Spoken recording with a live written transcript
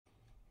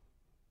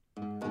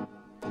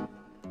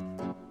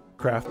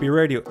Craft Beer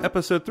Radio,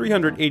 episode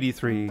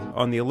 383,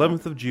 on the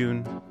 11th of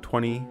June,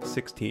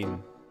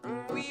 2016.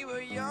 We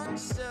were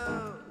youngsters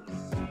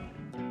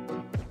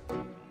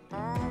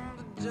on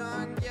the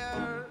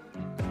junkyard.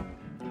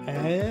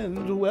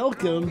 And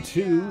welcome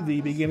to the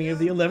beginning of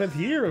the 11th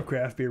year of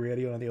Craft Beer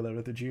Radio on the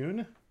 11th of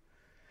June,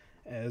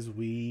 as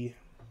we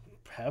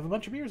have a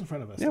bunch of beers in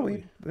front of us. Yeah,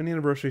 an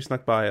anniversary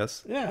snuck by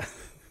us. Yeah.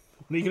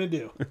 What are you going to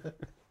do?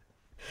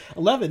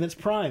 11, it's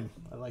prime.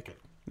 I like it.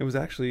 It was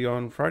actually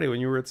on Friday when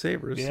you were at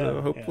Savers,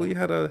 so hopefully you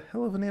had a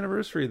hell of an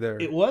anniversary there.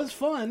 It was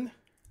fun.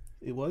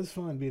 It was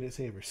fun being at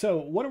Savers. So,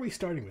 what are we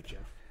starting with,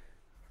 Jeff?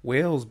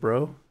 Wales,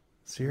 bro.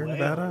 Sierra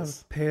Nevada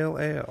Wales. Pale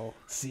Ale.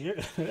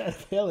 Sierra Nevada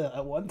Pale Ale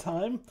at one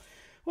time?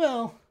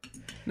 Well,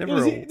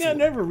 Never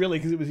never really,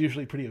 because it was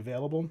usually pretty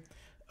available.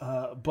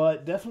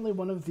 But definitely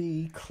one of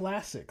the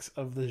classics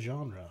of the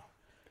genre.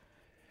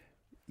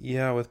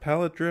 Yeah, with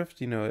palate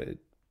drift, it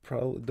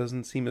probably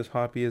doesn't seem as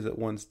hoppy as it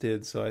once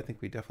did, so I think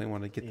we definitely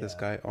want to get this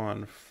guy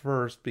on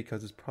first,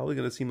 because it's probably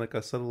going to seem like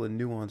a subtle and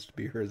nuanced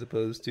beer as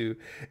opposed to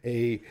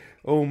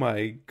oh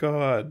my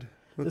god,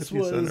 This look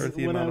at was this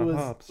unearthly when amount of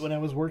hops. when I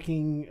was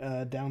working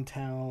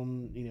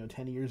downtown,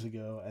 10 years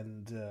ago,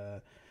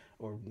 and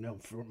or no,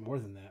 for more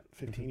than that,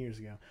 15 years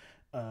ago,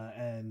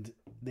 and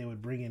they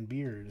would bring in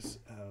beers.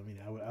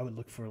 I would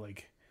look for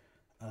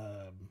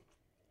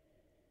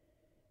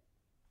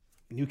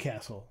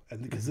Newcastle,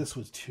 and because this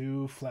was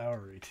too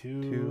flowery,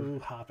 too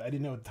hoppy. I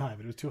didn't know at the time,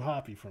 but it was too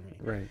hoppy for me.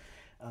 Right.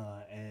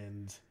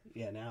 And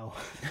yeah, now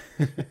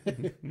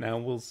Now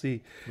we'll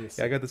see. We'll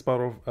see. Yeah, I got this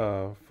bottle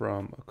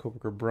from a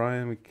coworker,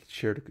 Brian. We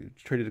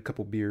traded a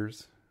couple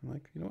beers. I'm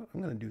like, you know what?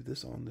 I'm going to do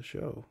this on the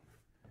show.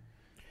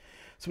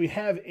 So we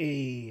have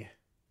a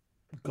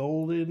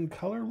golden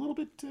color, a little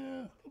bit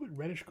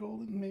reddish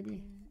golden,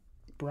 maybe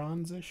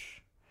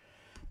bronzish.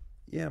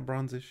 Yeah,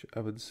 bronzish, I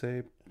would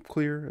say.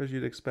 Clear, as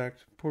you'd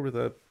expect. Poured with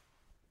a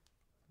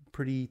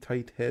pretty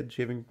tight head,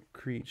 shaving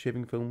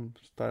foam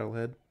style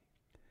head.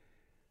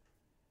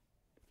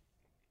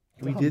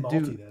 We did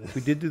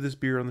do this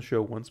beer on the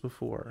show once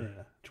before.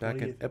 Yeah,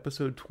 back in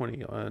episode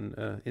 20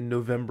 in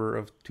November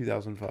of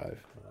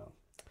 2005. Wow.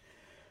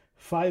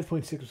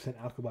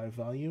 5.6% alcohol by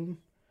volume,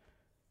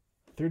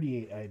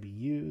 38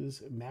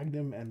 IBUs,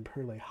 Magnum and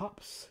Perle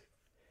hops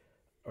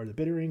are the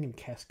bittering, and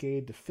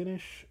Cascade to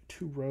finish.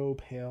 Two-row,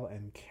 pale,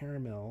 and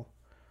caramel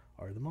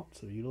are the malts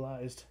that are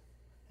utilized,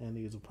 and they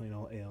use a plain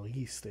old ale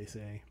yeast, they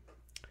say.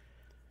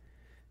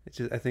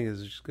 I think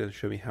it's just going to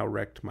show me how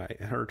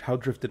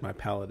drifted my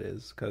palate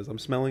is, because I'm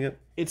smelling it.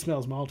 It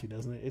smells malty,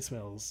 doesn't it? It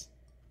smells...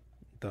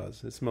 It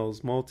does. It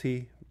smells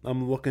malty.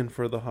 I'm looking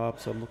for the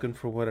hops. I'm looking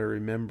for what I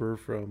remember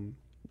from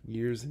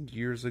years and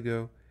years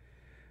ago.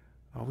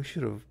 Oh, I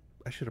should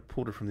have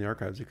pulled it from the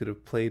archives. We could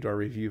have played our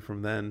review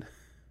from then.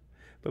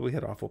 But we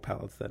had awful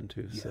palates then,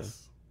 too. Yes. So.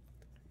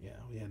 Yeah,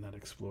 we had not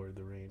explored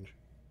the range.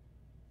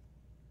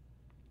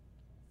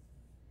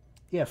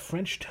 Yeah,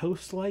 French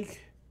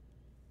toast-like.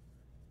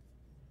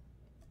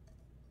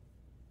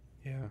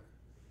 Yeah.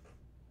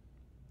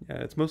 Yeah,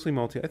 it's mostly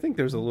malty. I think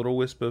there's a little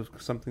wisp of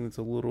something that's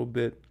a little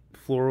bit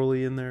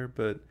florally in there,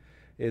 but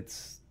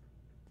it's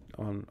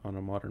on a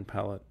modern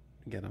palate.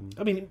 Again,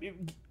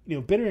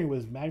 bittering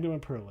was Magnum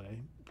and Perle,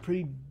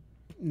 pretty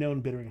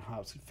known bittering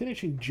hops.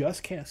 Finishing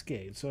just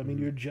Cascade, so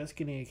you're just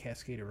getting a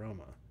Cascade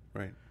aroma.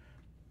 Right.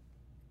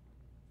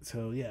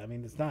 So yeah,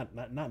 it's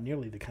not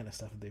nearly the kind of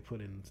stuff that they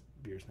put in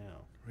beers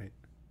now. Right.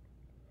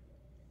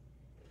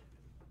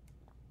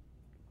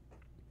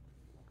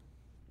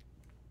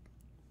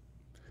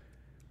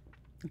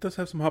 It does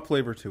have some hop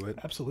flavor to it.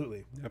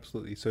 Absolutely.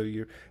 So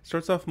it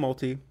starts off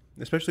malty,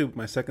 especially with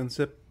my second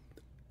sip.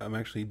 I'm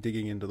actually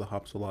digging into the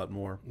hops a lot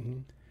more. Mm-hmm.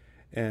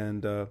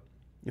 And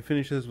it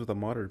finishes with a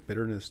moderate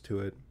bitterness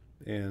to it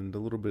and a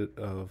little bit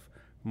of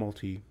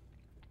malty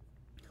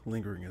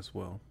lingering as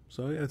well.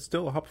 So yeah, it's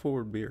still a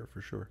hop-forward beer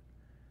for sure.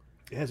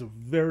 It has a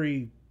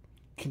very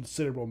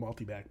considerable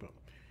malty backbone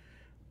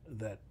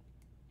that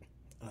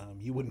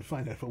you wouldn't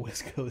find out of a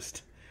West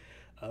Coast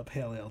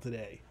pale ale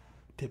today,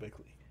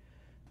 typically.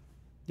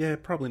 Yeah,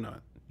 probably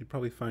not. You'd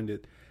probably find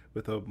it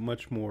with a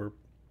much more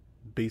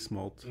base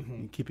malt,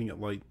 keeping it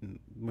light and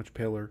much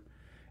paler,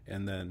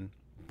 and then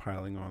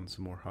piling on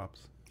some more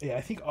hops. Yeah,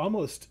 I think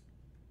almost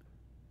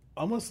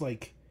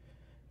like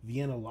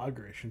Vienna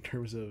lagerish in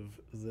terms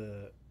of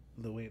the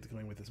way it's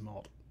going with this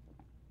malt.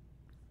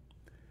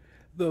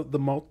 The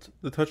malt,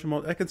 the touch of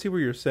malt, I can see what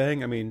you're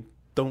saying.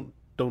 Don't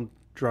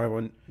drive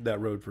on that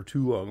road for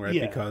too long, right?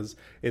 Yeah. Because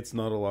it's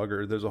not a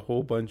lager. There's a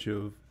whole bunch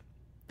of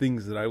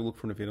things that I look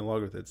for in a Vienna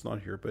lager that's not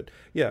here. But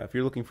yeah, if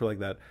you're looking for like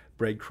that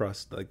bread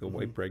crust, like the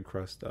white bread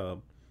crust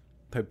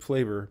type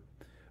flavor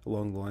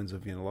along the lines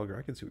of Vienna lager,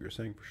 I can see what you're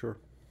saying for sure.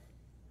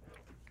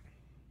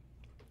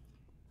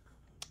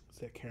 It's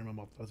that caramel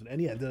malt does it. And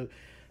yeah, the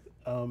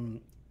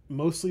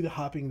mostly the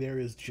hopping there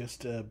is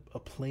just a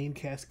plain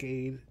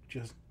Cascade,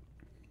 just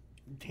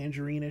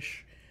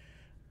tangerine-ish,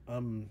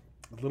 a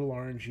little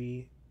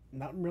orangey,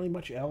 not really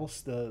much else.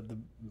 The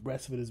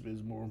rest of it is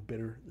more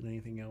bitter than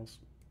anything else.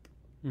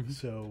 Mm-hmm.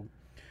 So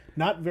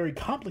not very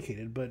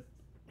complicated, but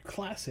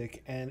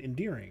classic and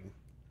endearing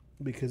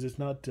because it's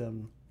not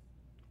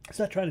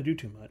trying to do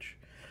too much.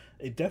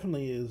 It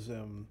definitely is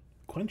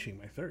quenching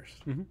my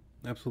thirst. Mm-hmm.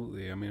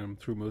 Absolutely. I mean, I'm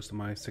through most of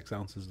my 6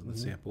 ounces of the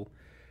sample.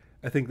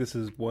 I think this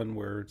is one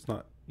where it's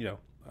not,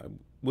 I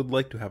would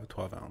like to have a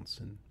 12 ounce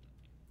and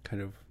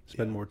kind of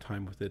spend more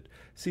time with it,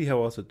 see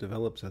how else it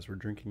develops as we're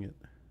drinking it.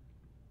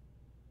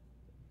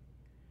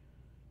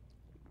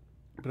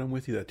 But I'm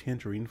with you, that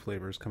tangerine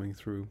flavor is coming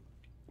through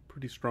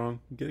pretty strong.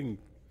 I'm getting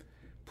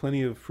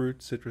plenty of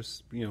fruit,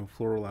 citrus,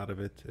 floral out of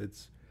it.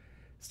 It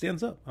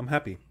stands up. I'm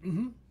happy.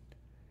 Mm-hmm.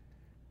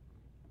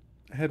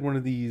 I had one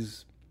of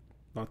these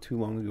not too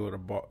long ago at a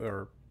bar,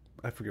 or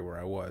I forget where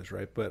I was,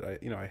 right? But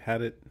I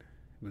had it.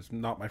 It was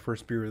not my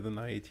first beer of the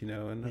night,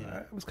 and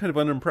I was kind of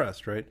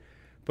unimpressed, right?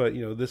 But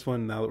this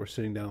one, now that we're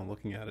sitting down and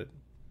looking at it,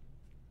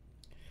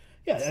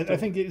 yeah, I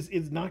think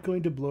it's not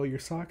going to blow your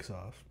socks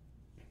off,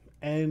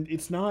 and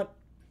it's not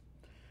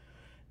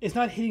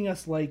hitting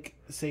us like,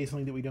 say,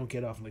 something that we don't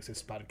get often, like say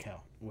Spotted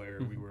Cow, where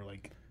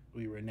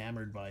we were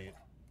enamored by it,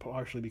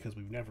 partially because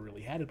we've never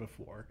really had it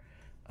before,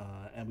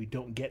 and we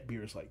don't get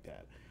beers like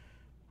that.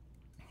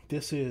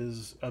 This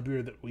is a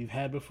beer that we've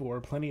had before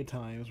plenty of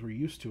times. We're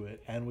used to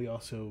it, and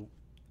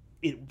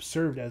it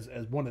served as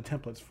one of the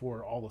templates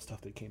for all the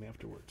stuff that came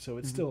afterwards. So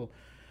it's still,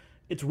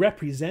 it's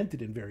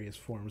represented in various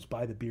forms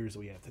by the beers that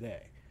we have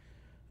today.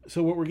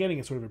 So what we're getting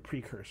is sort of a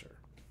precursor.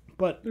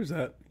 But there's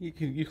that. You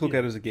can look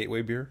at it as a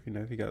gateway beer.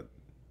 If you got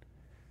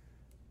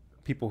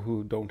people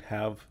who don't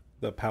have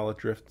the palate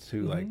drift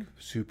to like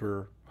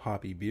super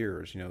hoppy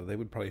beers, they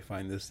would probably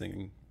find this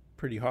thing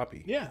pretty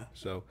hoppy. Yeah.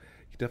 So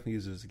you definitely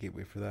use it as a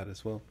gateway for that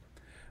as well.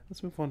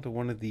 Let's move on to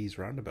one of these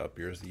Roundabout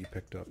beers that you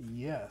picked up.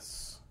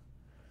 Yes.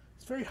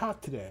 It's very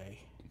hot today.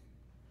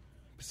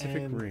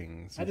 Pacific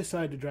Rings. I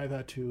decided to drive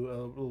out to a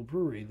little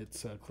brewery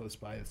that's close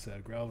by. It's a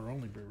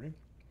growler-only brewery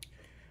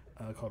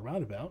called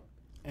Roundabout,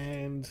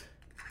 and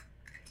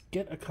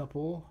get a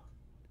couple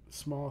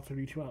small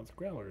 32-ounce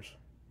growlers.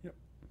 Yep.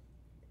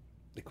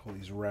 They call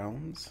these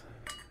rounds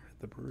at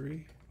the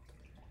brewery.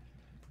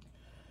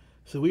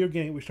 So we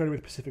started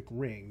with Pacific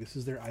Ring. This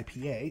is their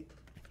IPA.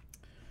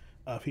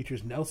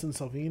 Features Nelson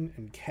Sauvin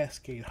and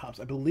Cascade hops.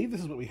 I believe this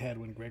is what we had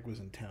when Greg was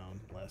in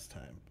town last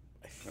time.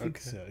 I think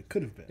so. It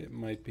could have been. It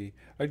might be.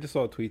 I just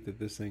saw a tweet that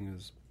this thing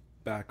is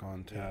back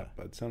on tap,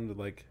 but it sounded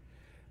like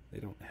they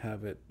don't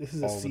have it. This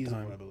is all a season the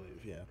time. one, I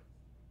believe. Yeah.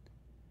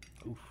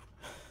 Oof.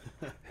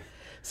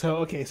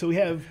 So we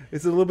have.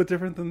 Is it a little bit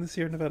different than the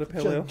Sierra Nevada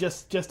Pale Ale?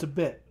 Just a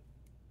bit.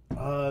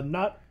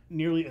 Not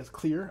nearly as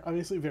clear.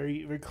 Obviously,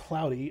 very very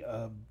cloudy.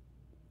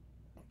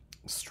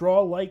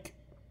 Straw-like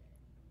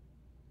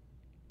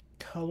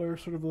color,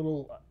 sort of a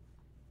little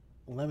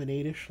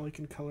lemonade-ish like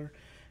in color,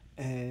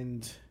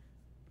 and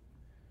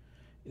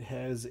it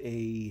has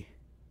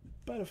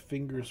about a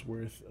finger's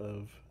worth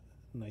of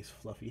nice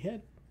fluffy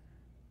head.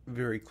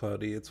 Very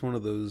cloudy. It's one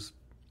of those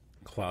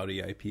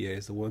cloudy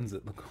IPAs, the ones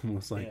that look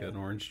almost like an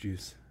orange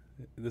juice.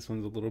 This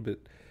one's a little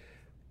bit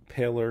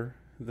paler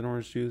than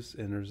orange juice,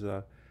 and there's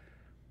a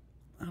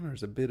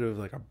bit of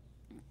like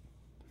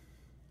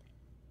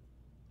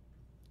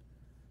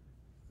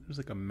there's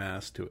like a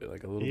mass to it,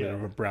 like a little bit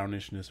of a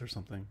brownishness or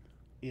something.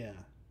 Yeah.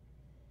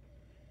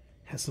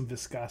 Has some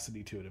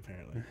viscosity to it,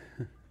 apparently.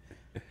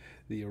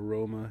 The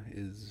aroma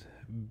is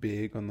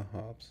big on the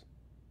hops.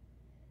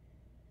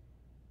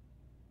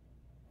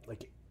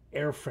 Like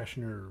air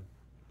freshener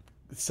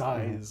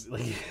size.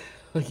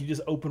 Like you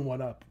just open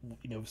one up,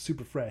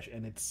 super fresh,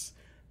 and it's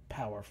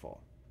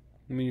powerful.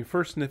 I mean, you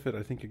first sniff it,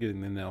 I think you're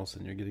getting the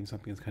Nelson. You're getting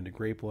something that's kind of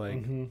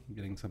grape-like. You're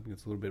getting something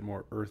that's a little bit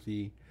more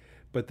earthy.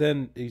 But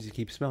then, as you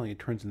keep smelling, it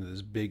turns into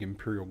this big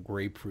imperial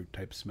grapefruit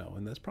type smell,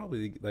 and that's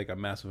probably like a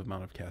massive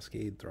amount of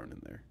Cascade thrown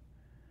in there.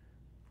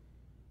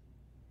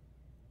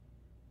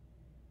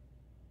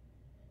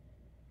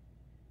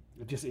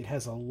 It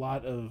has a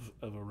lot of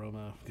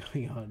aroma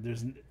going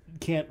on.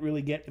 Can't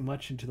really get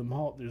much into the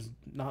malt. There's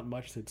not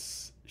much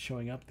that's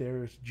showing up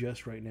there. It's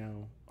just right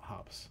now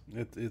hops.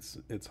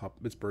 It's hop.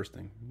 It's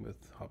bursting with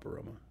hop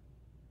aroma.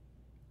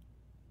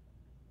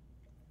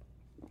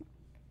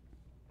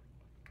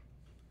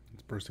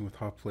 Bursting with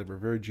hop flavor,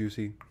 very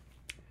juicy.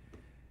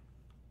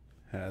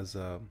 Has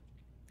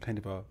kind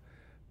of a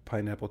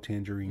pineapple,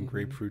 tangerine,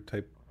 grapefruit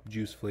type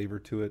juice flavor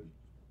to it.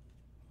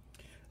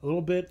 A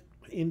little bit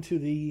into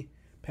the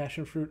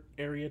passion fruit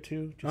area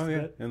too. Just a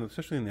bit. And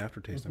especially in the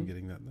aftertaste, I'm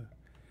getting the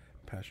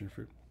passion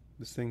fruit.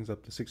 This thing's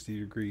up to 60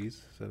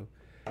 degrees, so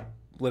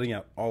letting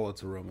out all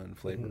its aroma and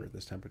flavor at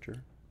this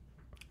temperature.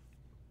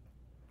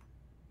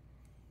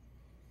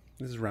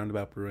 This is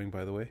Roundabout Brewing,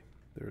 by the way.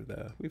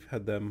 We've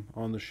had them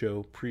on the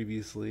show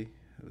previously.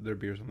 Their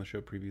beers on the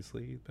show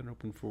previously. Been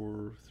open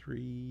for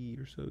 3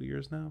 or so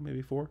years now,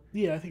 maybe 4.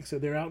 Yeah, I think so.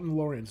 They're out in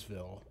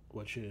Lawrenceville,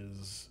 which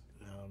is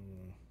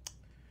I'm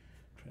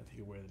trying to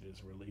think of where it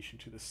is in relation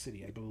to the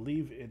city. I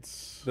believe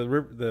it's the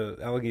river, the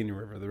Allegheny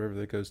River, the river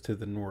that goes to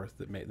the north.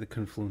 The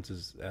confluence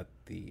is at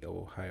the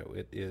Ohio.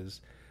 It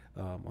is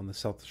on the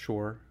south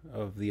shore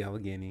of the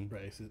Allegheny.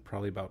 Right.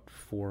 Probably about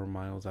 4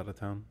 miles out of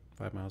town,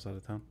 5 miles out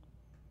of town.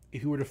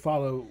 if you were to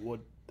follow what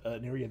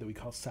an area that we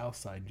call South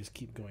Side and just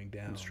keep going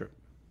down. Strip.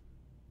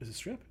 Is it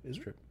Strip? Is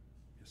Strip.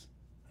 Yes.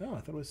 it? Oh, I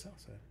thought it was South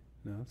Side.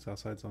 No,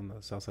 Southside's on the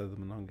south side of the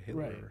Monongahela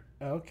Right. River.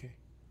 Oh, okay.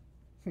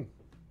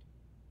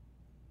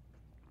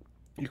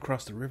 You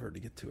cross the river to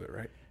get to it,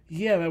 right?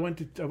 Yeah, I went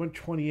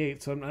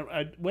 28, so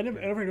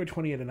whenever I go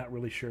 28, I'm not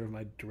really sure of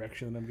my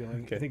direction that I'm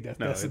going. Okay. I think that's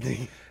No, the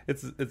thing.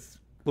 It's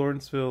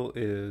Lawrenceville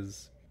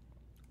is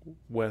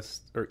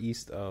west or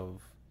east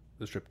of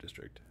the Strip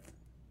District.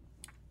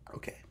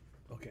 Okay.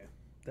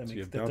 That So you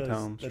makes have that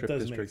downtown does, Strip that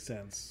does District. make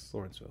sense.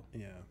 Lawrenceville.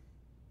 Yeah.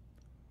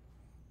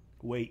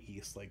 Way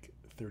east, like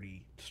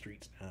 30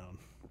 streets down.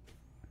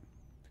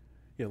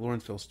 Yeah,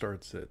 Lawrenceville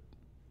starts at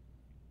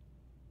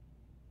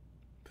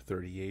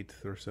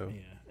 38th or so.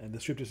 Yeah, and the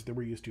strip district that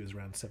we're used to is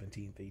around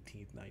 17th,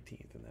 18th,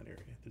 19th in that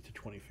area. It's to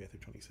 25th or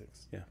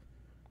 26th.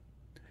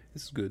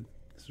 This is good.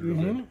 This is real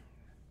good.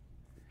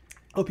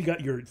 Hope you got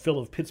your fill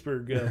of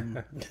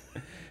Pittsburgh,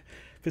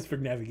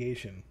 Pittsburgh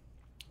navigation.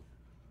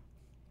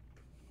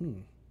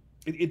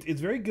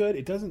 It's very good.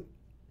 It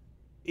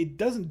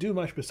doesn't do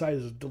much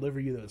besides deliver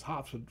you those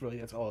hops, but really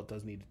that's all it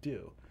does need to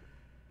do.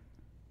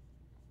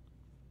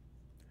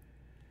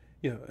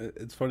 Yeah,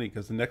 it's funny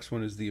because the next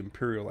one is the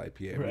Imperial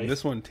IPA. I mean, Right.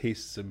 this one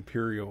tastes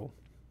Imperial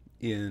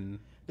in...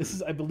 This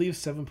is, I believe,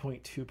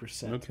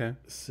 7.2%. Okay.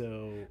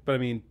 So But I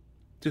mean,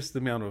 just the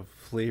amount of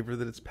flavor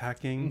that it's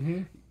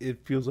packing,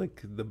 it feels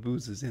like the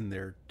booze is in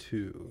there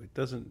too. It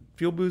doesn't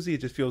feel boozy.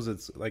 It just feels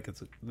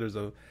there's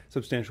a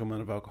substantial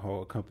amount of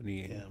alcohol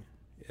accompanying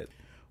it.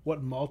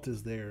 what malt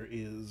is there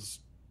is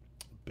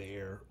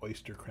Bear,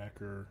 oyster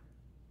cracker,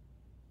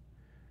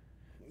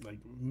 like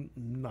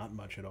not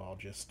much at all.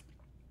 Just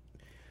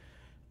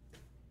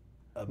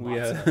a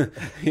matzo.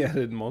 He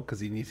added malt because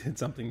he needed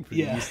something for the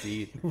yeast to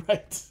eat.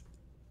 Right.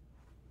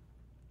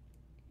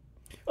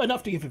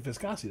 Enough to give it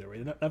viscosity, though, right?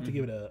 Enough to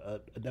give it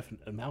a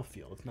definite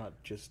mouthfeel. It's not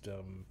just it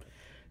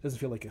doesn't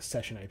feel like a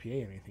session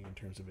IPA or anything in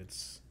terms of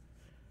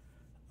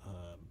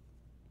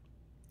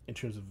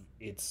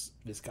its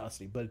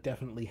viscosity, but it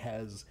definitely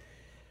has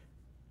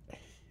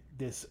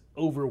this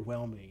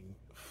overwhelming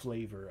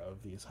flavor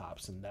of these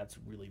hops, and that's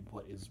really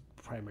what is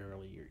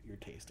primarily you're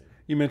tasting.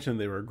 You mentioned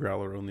they were a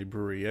growler only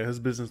brewery. Yeah, his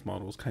business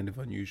model is kind of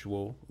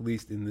unusual, at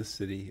least in this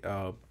city.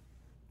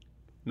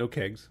 No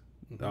kegs.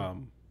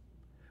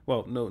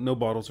 Well, no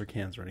bottles or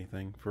cans or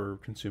anything for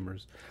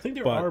consumers. I think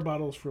there But- are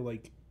bottles for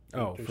like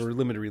for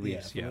limited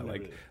release, for yeah. limited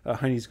Like release.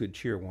 Heine's Good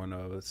Cheer won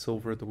a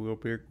silver at the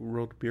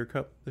World Beer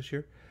Cup this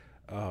year.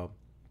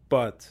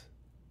 But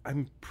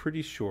I'm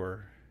pretty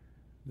sure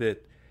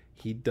that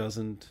he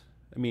doesn't.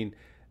 I mean,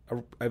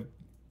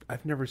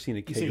 I've never seen a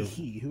You keg. say of-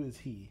 he? Who is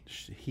he?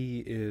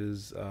 He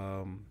is.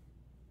 Why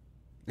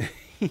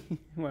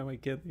am I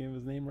can't think of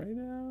his name right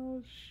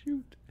now?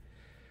 Shoot.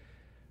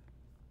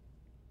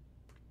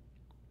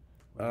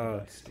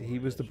 He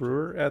was the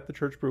brewer at the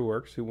Church Brew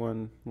Works who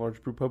won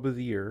Large Brew Pub of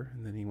the Year,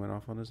 and then he went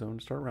off on his own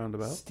to start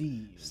Roundabout.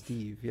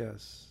 Steve.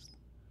 Yes.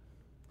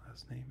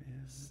 Last name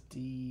is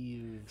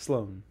Steve.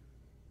 Sloan.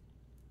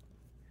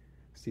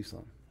 Steve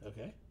Sloan.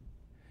 Okay.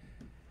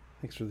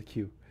 Thanks for the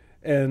cue.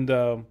 And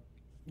yeah,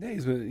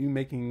 he's been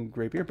making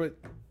great beer, but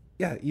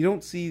yeah, you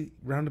don't see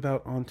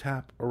Roundabout on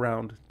tap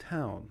around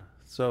town.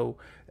 So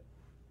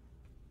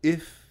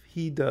if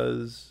he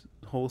does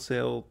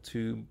wholesale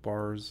to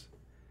bars,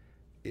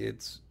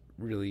 it's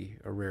really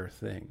a rare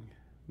thing.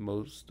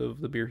 Most of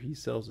the beer he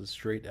sells is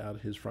straight out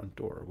of his front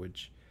door,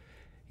 which,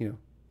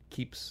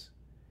 keeps,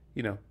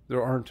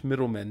 there aren't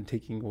middlemen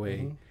taking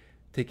away,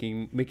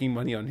 making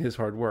money on his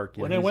hard work.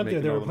 When I went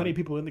there were plenty of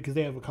people in there because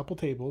they have a couple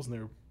tables, and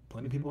there were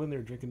plenty of people in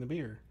there drinking the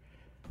beer,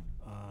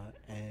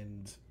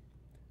 and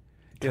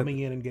coming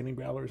in and getting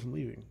growlers and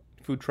leaving.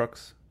 food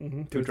trucks.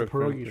 Mm-hmm. Food The truck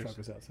pierogi vendors. truck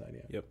was outside.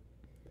 Yeah. Yep.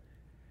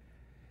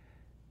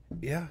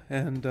 Yeah,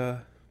 and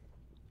I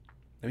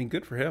mean,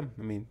 good for him.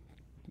 I mean,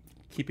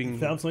 keeping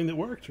Found something that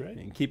worked, right?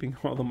 and keeping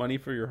all the money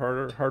for your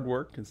hard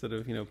work instead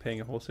of paying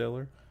a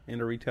wholesaler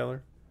and a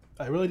retailer.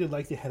 I really did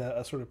like they had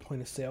a sort of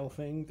point of sale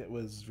thing that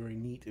was very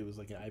neat. It was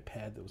like an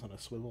iPad that was on a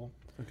swivel.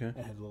 Okay. It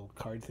had a little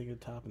card thing at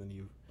the top, and then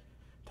you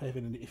type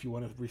in, if you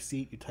want a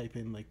receipt, you type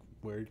in like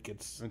where it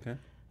gets Okay.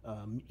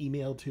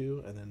 emailed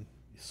to, and then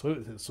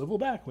swivel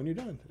back when you're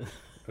done.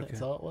 That's Okay.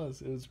 all it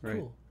was. It was Right.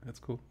 cool. That's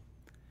cool.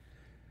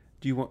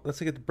 Do you want? Let's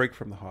take a break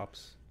from the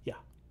hops. Yeah.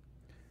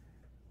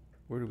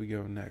 Where do we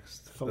go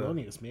next?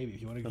 Thelonious, maybe.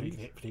 If you want to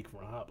Thelonious? take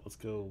from a hop, let's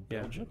go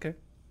Yeah. Belgian. Okay.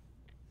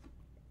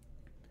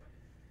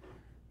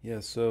 Yeah.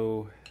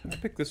 So I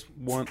picked this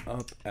one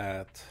up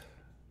at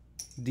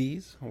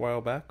D's a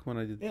while back when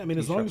I did. Yeah, I mean,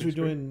 as D's long as we're shopping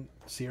spree. doing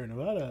Sierra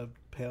Nevada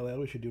Pale Ale,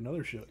 we should do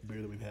another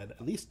beer that we've had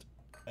at least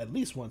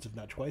once, if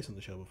not twice, on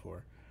the show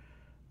before.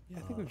 Yeah,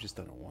 I think we've just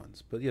done it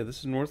once. But yeah, this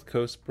is North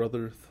Coast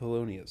Brother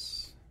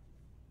Thelonious.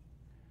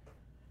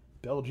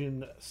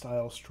 Belgian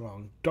style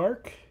strong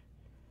dark,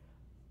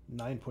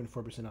 9.4%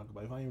 alcohol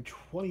by volume,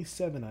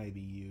 27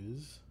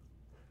 IBUs.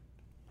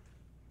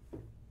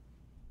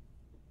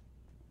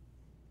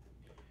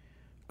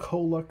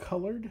 Cola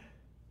colored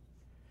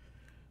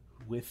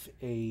with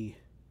a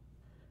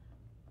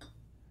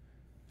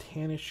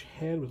tannish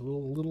head with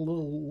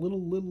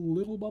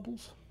little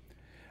bubbles.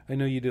 I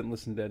know you didn't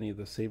listen to any of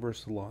the Savor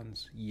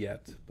Salons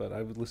yet, but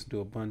I would listen to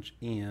a bunch.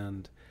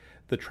 And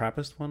the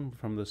Trappist one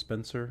from the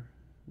Spencer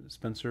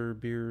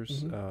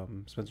beers,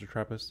 Spencer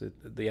Trappist.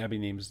 The Abbey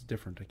name is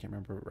different. I can't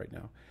remember it right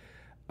now.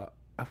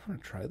 I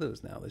want to try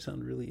those now. They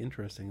sound really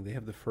interesting. They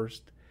have the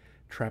first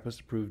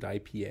Trappist approved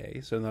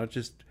IPA, so not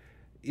just,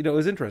 it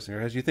was interesting.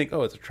 As you think,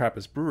 oh, it's a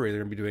Trappist brewery, they're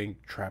going to be doing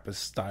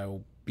Trappist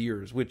style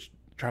beers, which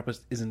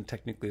Trappist isn't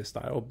technically a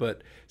style,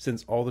 but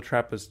since all the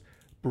Trappist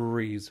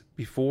breweries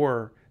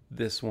before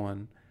this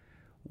one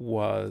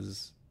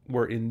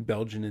were in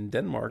Belgium and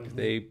Denmark,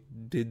 they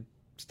did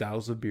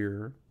styles of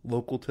beer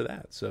local to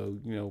that. So,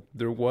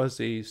 there was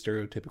a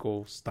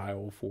stereotypical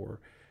style for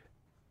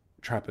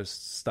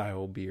Trappist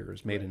style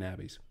beers made in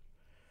abbeys.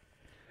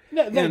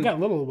 That got a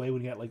little away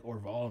when you got like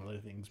Orval and other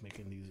things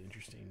making these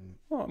interesting.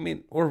 Well, I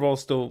mean,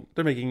 Orval's still,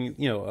 they're making,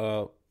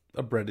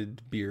 a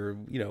breaded beer,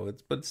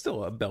 but it's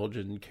still a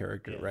Belgian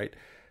character, right?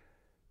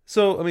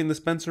 So, I mean, the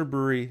Spencer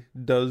Brewery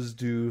does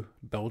do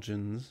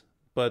Belgians,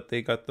 but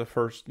they got the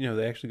first,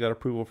 they actually got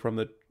approval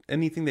from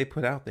anything they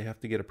put out, they have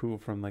to get approval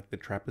from like the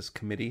Trappist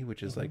Committee,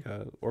 which is like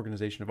a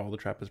organization of all the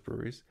Trappist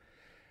breweries.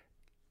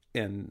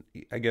 And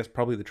I guess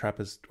probably the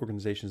Trappist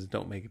organizations that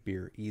don't make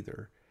beer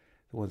either,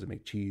 the ones that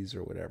make cheese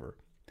or whatever.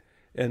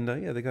 And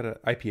they got an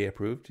IPA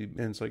approved, and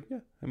it's like,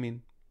 I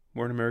mean,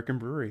 we're an American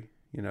brewery,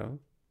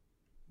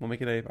 we'll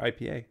make an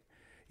IPA.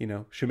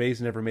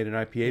 Chimay's never made an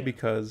IPA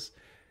because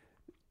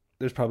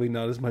there's probably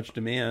not as much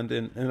demand,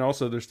 and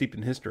also they're steeped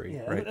in history,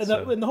 right?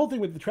 And the whole thing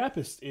with the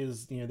Trappists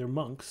is, they're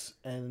monks,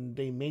 and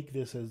they make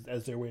this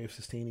as their way of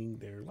sustaining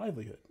their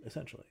livelihood,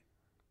 essentially.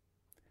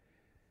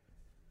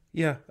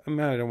 Yeah, I mean,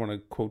 I don't want to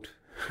quote.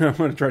 I'm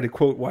going to try to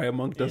quote why a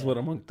monk does what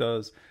a monk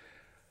does.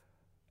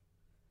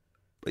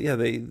 But yeah,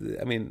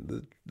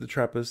 the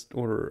Trappist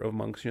order of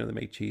monks, they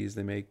make cheese,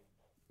 they make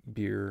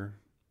beer,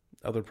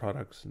 other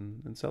products,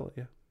 and sell it.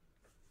 Yeah.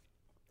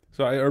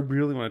 So I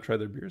really want to try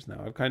their beers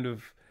now.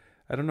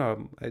 I don't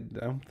know. I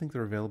don't think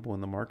they're available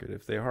in the market.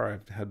 If they are,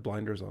 I've had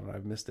blinders on it.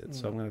 I've missed it.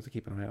 So I'm going to have to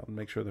keep an eye out and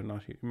make sure they're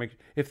not here.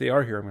 If they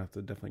are here, I'm going to have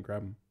to definitely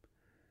grab them.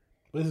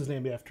 This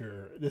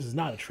is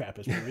not a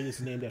Trappist brewery. This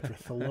is named after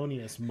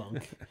Thelonious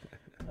Monk,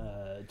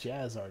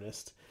 jazz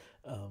artist.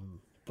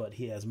 But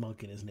he has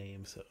Monk in his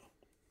name, so.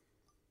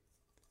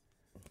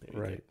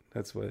 Right.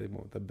 That's why they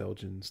went with the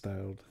Belgian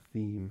styled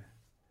theme.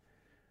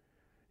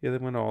 Yeah, they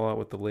went all out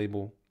with the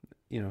label.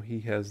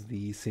 He has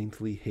the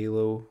saintly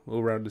halo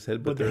around his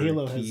head, but the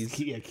halo keys,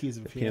 has keys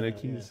of piano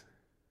keys.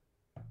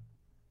 Yeah.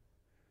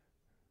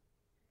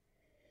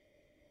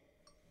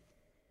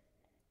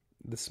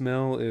 The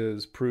smell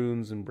is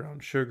prunes and brown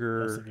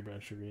sugar. That's like the brown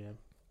sugar, yeah.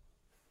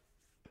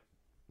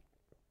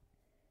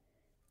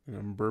 And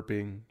I'm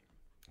burping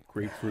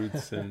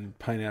grapefruits and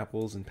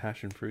pineapples and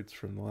passion fruits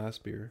from the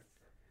last beer.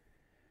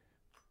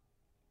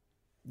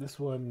 This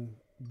one,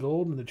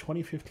 gold in the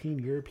 2015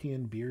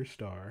 European Beer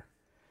Star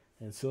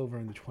and silver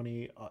in the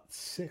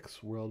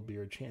 2006 World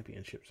Beer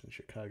Championships in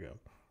Chicago.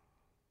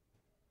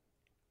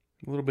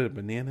 A little bit of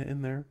banana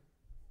in there.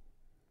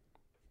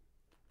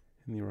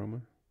 In the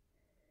aroma.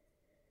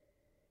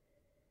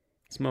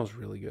 It smells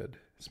really good.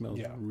 It smells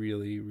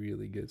really,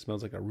 really good. It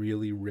smells like a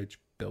really rich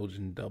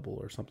Belgian double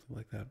or something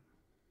like that.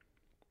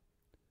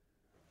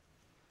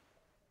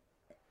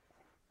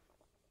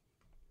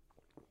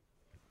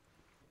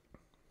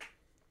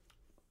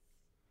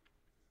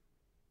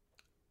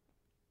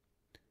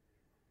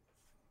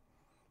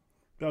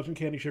 Belgian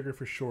candy sugar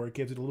for sure. It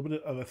gives it a little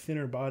bit of a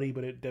thinner body,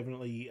 but it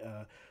definitely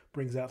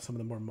brings out some of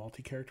the more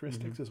malty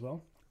characteristics as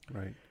well.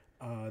 Right.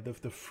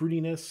 The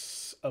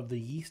fruitiness of the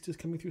yeast is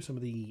coming through. Some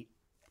of the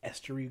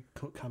estery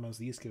compounds of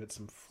the yeast give it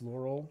some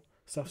floral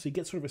stuff. So you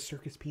get sort of a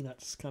circus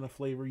peanuts kind of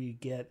flavor. You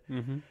get...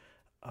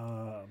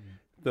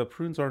 the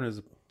prunes aren't as...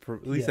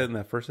 at least in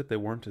that first sip, they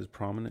weren't as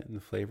prominent in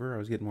the flavor. I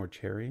was getting more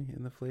cherry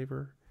in the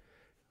flavor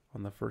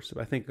on the first sip.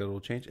 I think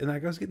it'll change. And I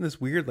was getting this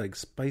weird, like,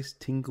 spice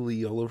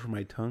tingly all over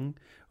my tongue.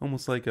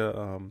 Almost like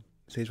a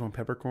Szechuan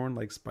peppercorn,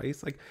 like,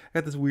 spice. Like, I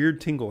got this weird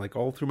tingle, like,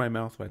 all through my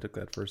mouth when I took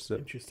that first sip.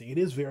 Interesting. It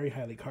is very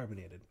highly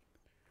carbonated,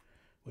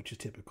 which is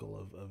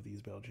typical of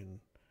these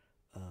Belgian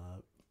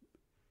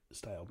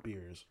style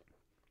beers.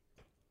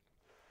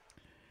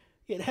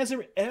 It has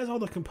all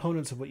the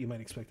components of what you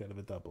might expect out of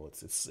a double.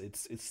 It's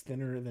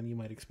thinner than you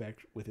might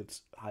expect with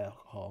its high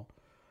alcohol,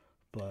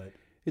 but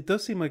it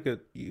does seem like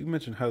you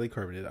mentioned highly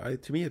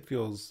carbonated. To me, it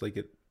feels like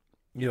it.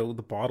 The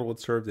bottle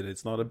it's served in,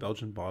 it's not a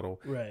Belgian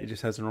bottle. Right. It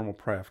just has a normal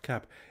Priof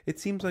cap. It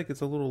seems like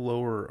it's a little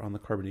lower on the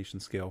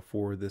carbonation scale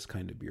for this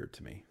kind of beer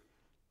to me.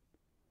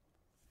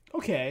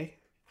 Okay.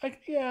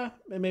 And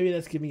maybe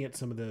that's giving it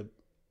some of the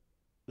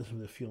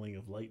feeling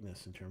of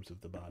lightness in terms of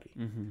the body.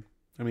 Mm-hmm.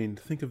 I mean,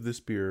 think of this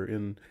beer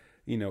in,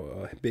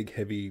 a big,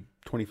 heavy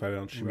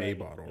 25-ounce Chimay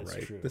bottle,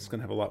 right? True. This is going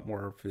to have a lot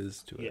more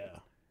fizz to it. Yeah.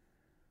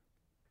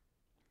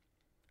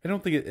 I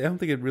don't think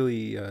it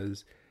really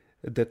is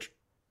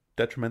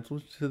detrimental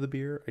to the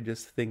beer. I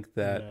just think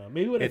that No,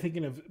 maybe what I'm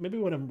thinking of, maybe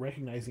what I'm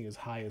recognizing as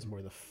high is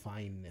more the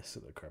fineness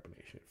of the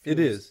carbonation. it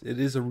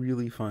is a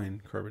really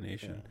fine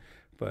carbonation.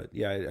 But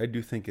yeah, I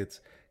do think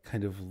it's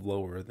kind of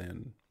lower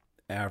than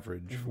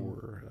average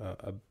for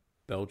a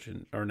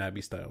Belgian or an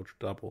Abbey style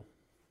double.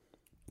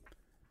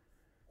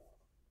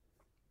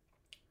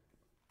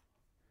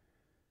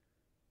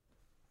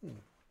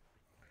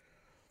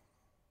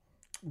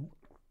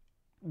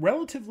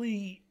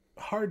 Relatively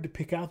hard to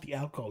pick out the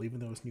alcohol, even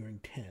though it's nearing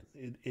 10. Oh,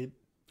 It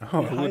I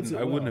hides wouldn't. it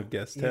I wouldn't well. have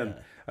guessed 10. Yeah.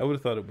 I would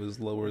have thought it was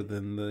lower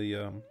than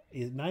the.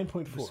 Is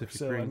 9.4. Pacific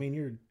So Green. I mean,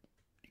 you're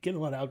getting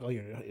a lot of alcohol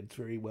here. It's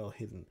very well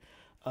hidden.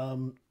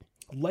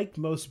 Like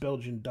most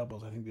Belgian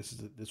doubles, I think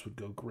this would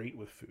go great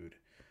with food.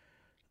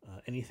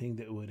 Anything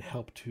that would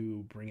help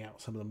to bring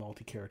out some of the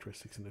malty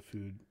characteristics in the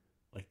food,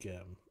 like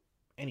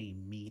any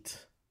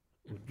meat,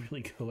 would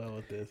really go well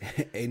with this.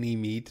 Any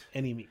meat,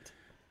 Any meat.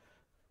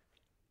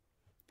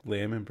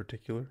 lamb in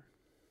particular,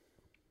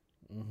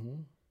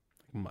 Mm-hmm.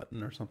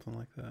 mutton or something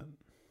like that.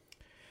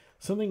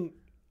 Something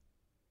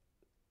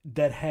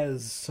that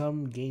has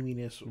some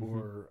gaminess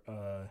or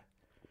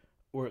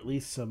at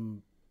least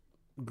some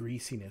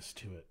greasiness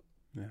to it.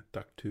 Yeah,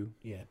 duck too.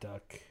 Yeah,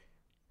 duck.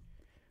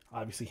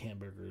 Obviously,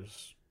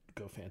 hamburgers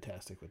go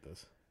fantastic with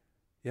this.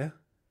 Yeah.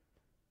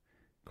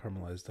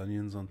 Caramelized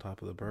onions on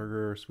top of the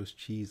burger, Swiss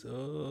cheese.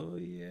 Oh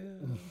yeah.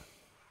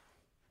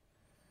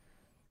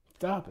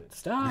 Stop it.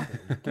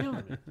 You're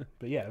killing me.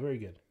 But yeah, very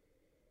good.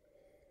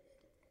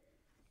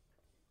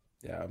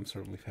 Yeah, I'm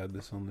certain we've had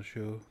this on the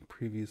show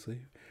previously.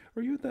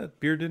 Were you at that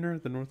beer dinner,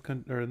 the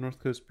North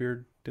Coast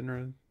beer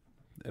dinner?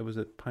 It was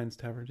at Pines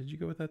Tavern. Did you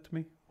go with that to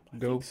me? I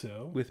think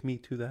so. With me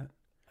to that?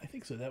 I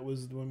think so. That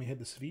was the one we had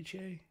the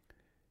ceviche.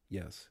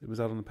 Yes, it was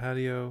out on the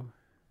patio,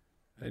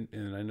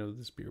 and I know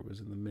this beer was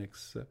in the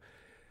mix. So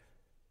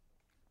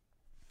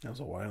that was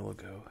a while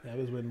ago. That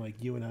was when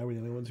like you and I were the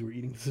only ones who were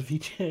eating the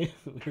ceviche.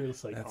 We were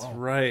just like, That's oh.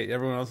 right.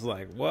 Everyone else was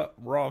like, "What,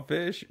 raw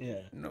fish?"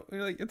 Yeah. No,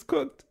 you're like, it's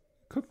cooked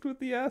with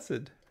the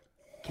acid.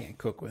 Can't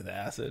cook with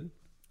acid.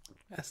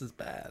 Acid's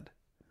bad.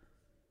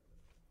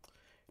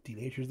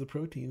 Denatures the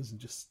proteins and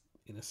just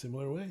in a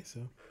similar way,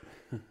 so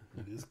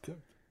it is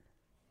cooked.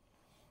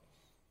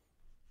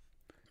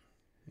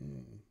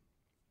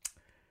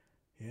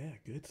 Yeah,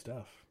 good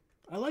stuff.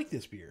 I like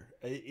this beer.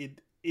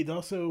 It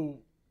also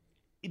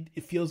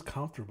it feels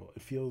comfortable.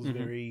 It feels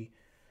very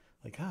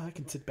like I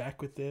can sit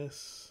back with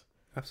this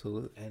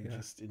Absolutely. and yeah.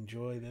 just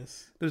enjoy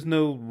this. There's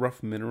no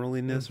rough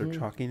mineraliness or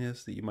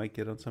chalkiness that you might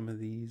get on some of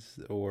these,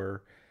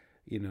 or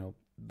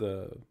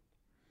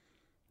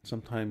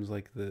sometimes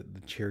like the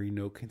cherry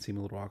note can seem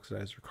a little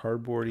oxidized or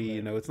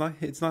cardboardy. Right.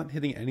 It's not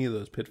hitting any of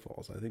those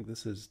pitfalls. I think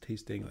this is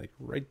tasting like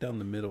right down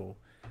the middle,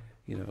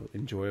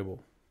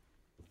 enjoyable.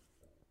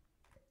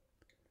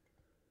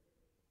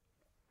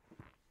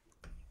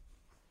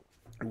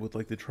 I would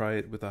like to try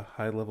it with a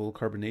high level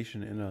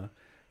carbonation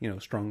in a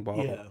strong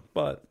bottle. Yeah.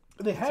 But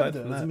They have aside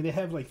those. from that- I mean, they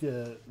have like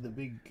the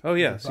big. oh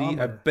yeah, the see, I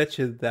bomber. bet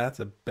you that's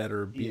a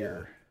better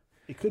beer.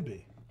 It could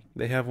be.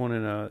 They have one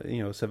in a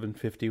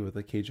 750 with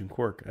a Cajun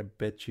cork. I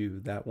bet you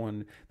that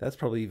one, that's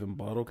probably even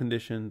bottle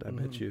conditioned. I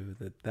bet you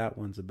that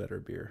one's a better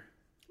beer.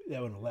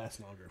 That one will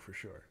last longer for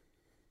sure.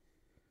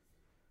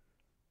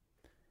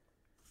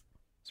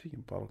 Speaking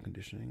of bottle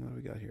conditioning, what do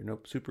we got here?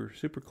 Nope, super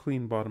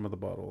clean bottom of the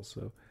bottle.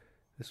 So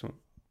this one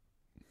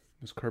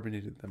was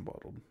carbonated then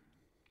bottled.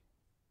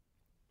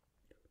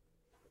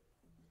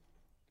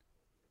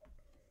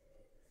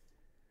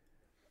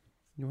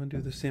 You want to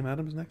do the Sam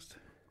Adams next?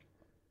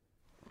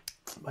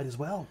 Might as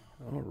well.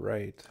 All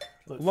right.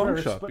 But Long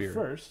first, shot but beer.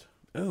 first,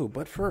 Oh,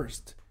 but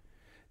first.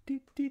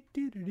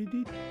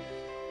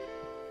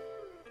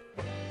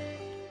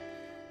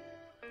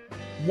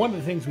 one of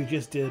the things we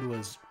just did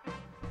was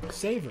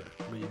savor.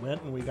 We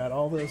went and we got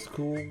all this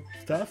cool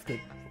stuff that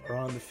are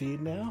on the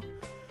feed now.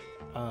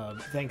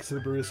 Thanks to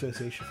the Brew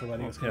Association for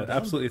letting us go Yeah, down.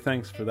 absolutely.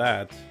 Thanks for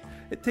that.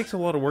 It takes a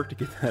lot of work to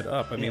get that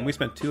up. I mean, Yeah. we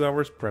spent 2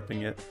 hours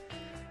prepping it.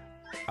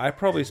 I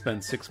probably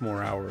spent 6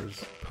 more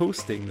hours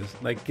posting this,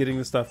 like getting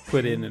the stuff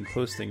put in and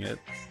posting it.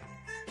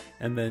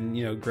 And then,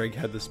 Greg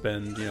had to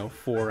spend,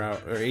 4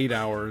 hours or 8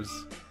 hours,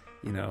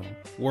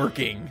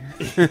 working.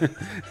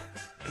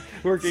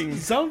 Working.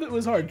 Some of it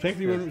was hard,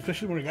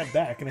 especially when we got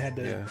back and I had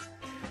to. Yeah.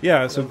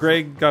 Yeah, so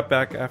Greg got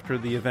back after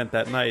the event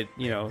that night,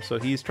 so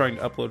he's trying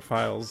to upload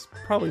files,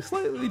 probably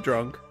slightly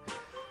drunk.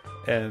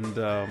 And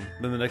then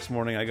the next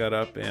morning I got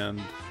up and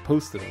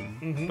posted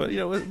them. But,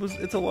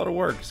 it's a lot of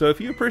work. So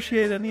if you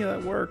appreciate any of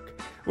that work,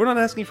 we're not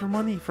asking for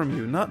money from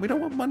you. We don't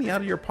want money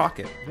out of your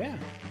pocket. Yeah.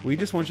 We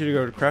just want you to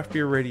go to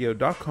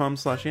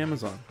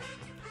craftbeerradio.com/Amazon.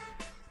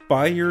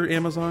 Buy your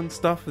Amazon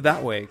stuff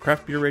that way,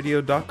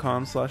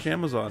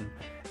 craftbeerradio.com/Amazon.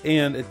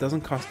 And it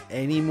doesn't cost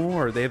any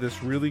more. They have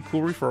this really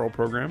cool referral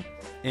program.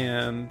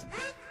 And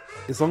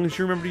as long as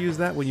you remember to use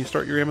that when you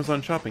start your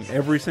Amazon shopping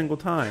every single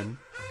time,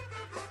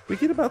 we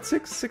get about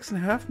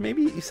 6.5%,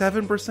 maybe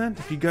 7%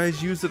 if you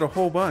guys use it a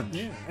whole bunch.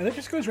 Yeah. And it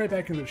just goes right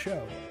back into the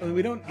show. I mean,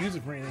 we don't use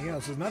it for anything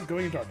else. It's not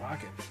going into our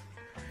pocket.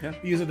 Yeah.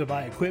 We use it to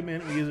buy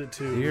equipment. We use it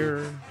to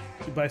Beer.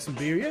 buy some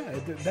beer. Yeah,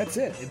 that's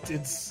it.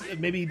 It's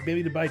maybe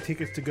to buy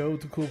tickets to go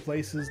to cool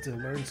places to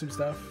learn some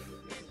stuff.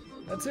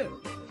 That's it.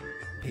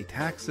 Pay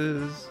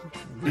taxes.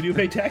 We do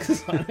pay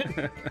taxes on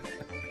it.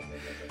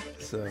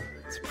 So,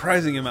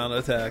 surprising amount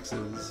of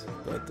taxes.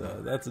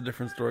 But that's a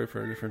different story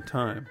for a different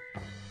time.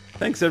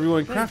 Thanks,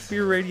 everyone. Thanks.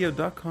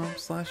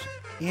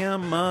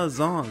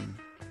 craftbeerradio.com/Amazon.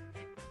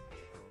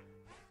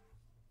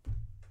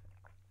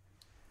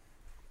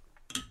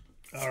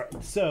 All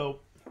right, so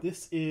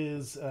this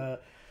is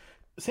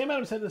Sam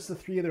Adams sent us the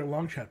 3 other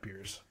long shot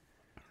beers,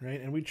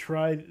 right? And we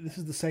tried. This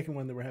is the second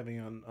one that we're having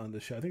on the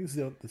show. I think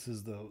this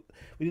is the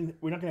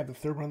we're not gonna have the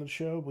third one on the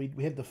show. We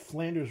had the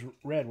Flanders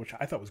Red, which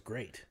I thought was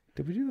great.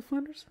 Did we do the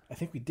Flanders? I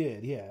think we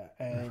did, yeah.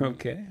 And,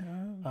 Okay.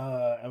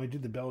 and we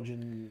did the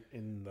Belgian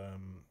in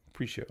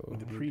Pre-show.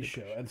 the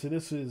pre-show, and so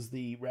this is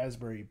the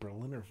Raspberry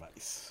Berliner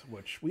Weiss,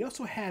 which we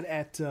also had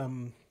at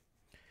the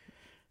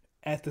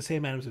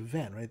Sam Adams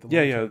event, right? The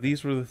Yeah, long yeah. shot.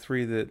 These were the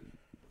 3 that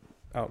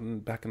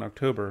back in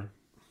October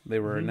they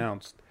were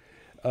announced.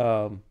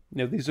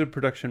 These are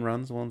production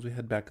runs. The ones we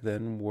had back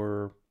then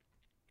were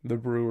the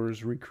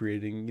brewers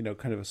recreating,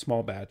 kind of a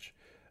small batch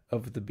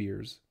of the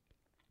beers.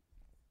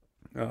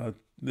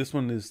 This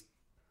one is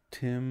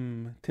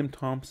Tim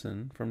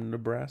Thompson from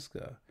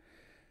Nebraska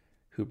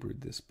who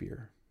brewed this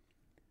beer.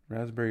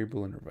 Raspberry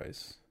Berliner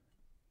Weiss.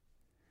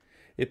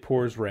 It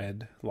pours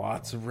red.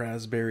 Lots of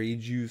raspberry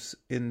juice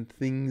and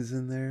things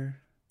in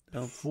there.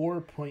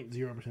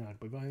 4.0%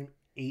 alcohol volume,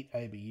 8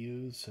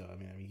 IBUs. So I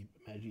mean,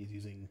 imagine he's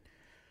using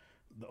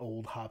the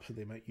old hops that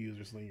they might use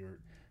or something. Or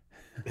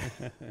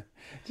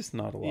Just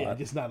not a lot. yeah,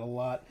 just not a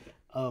lot.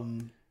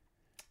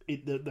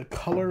 The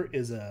color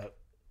is It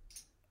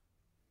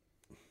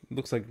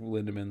looks like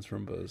Lindemann's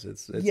from Bose.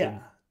 It's it's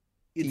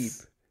deep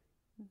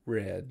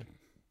red.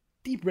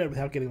 deep red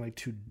without getting like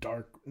too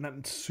dark.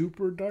 Not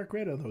super dark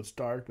red, although it's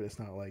dark, but it's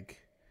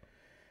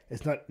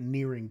not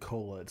nearing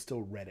cola. It's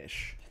still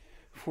reddish.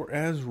 For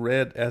as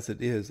red as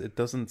it is, it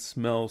doesn't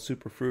smell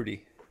super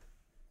fruity.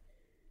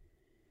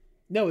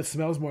 No, it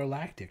smells more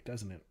lactic,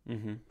 doesn't it?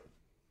 Mm-hmm.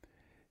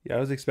 Yeah, I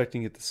was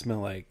expecting it to smell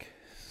like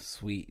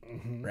sweet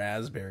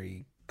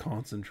raspberry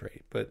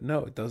concentrate, but no,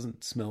 it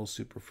doesn't smell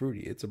super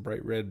fruity. It's a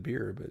bright red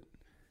beer, but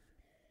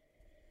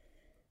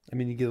I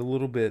mean, you get a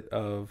little bit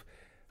of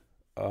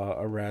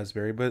a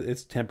raspberry, but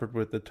it's tempered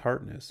with the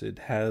tartness. It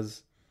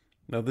has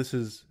this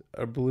is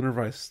a Berliner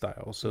Weiss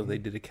style, so they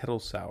did a kettle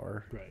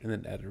sour Right. and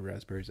then added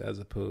raspberries, as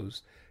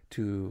opposed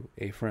to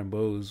a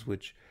framboise,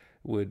 which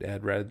would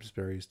add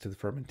raspberries to the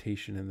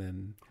fermentation and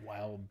then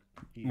wild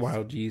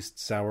yeast,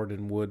 soured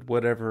in wood,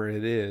 whatever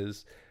it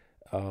is.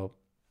 But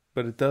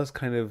it does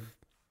kind of,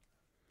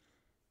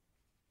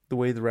 the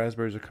way the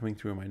raspberries are coming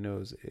through my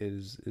nose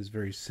is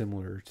very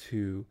similar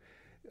to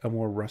a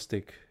more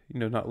rustic,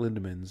 not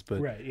Lindemann's,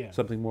 but Right, yeah.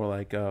 something more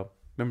like,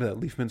 remember that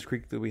Leafman's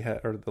Creek that we had,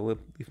 or the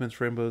Leafman's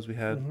Framboise we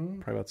had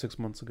probably about 6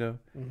 months ago?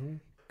 Mm-hmm.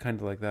 Kind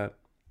of like that.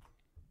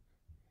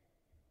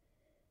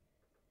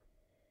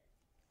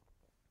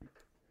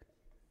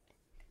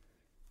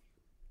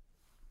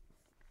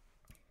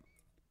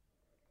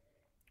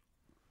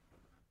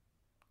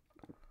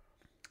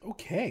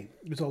 Okay,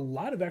 there's a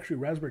lot of actually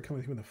raspberry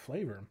coming through in the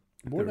flavor,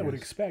 more than I There would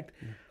is. expect.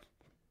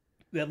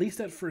 At least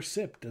that first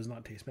sip does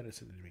not taste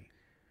medicine to me.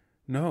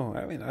 No,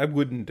 I mean, I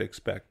wouldn't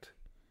expect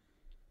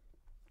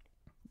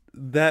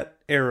that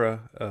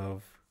era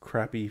of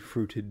crappy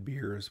fruited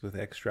beers with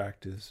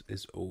extract is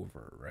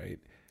over, right?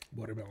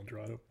 Watermelon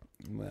Dorado.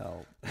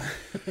 Well,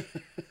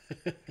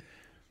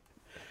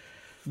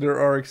 there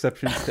are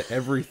exceptions to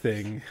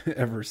everything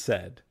ever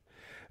said.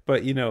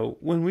 But,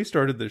 when we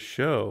started the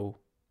show,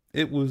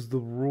 it was the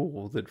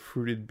rule that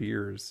fruited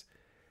beers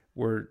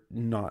were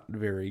not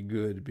very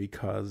good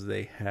because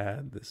they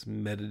had this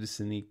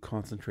medicine-y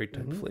concentrate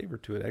type flavor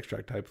to it,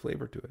 extract type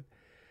flavor to it.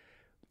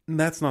 And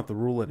that's not the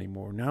rule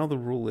anymore. Now the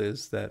rule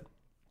is that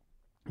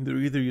they're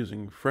either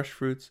using fresh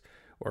fruits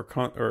or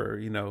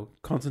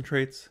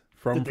concentrates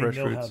from That they fresh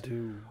know how fruits,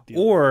 to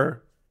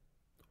deal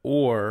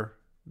or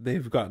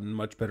they've gotten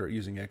much better at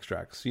using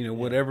extracts.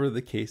 Whatever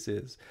the case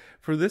is.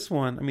 For this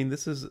one, I mean,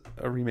 this is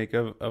a remake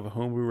of a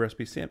homebrew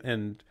recipe. Sam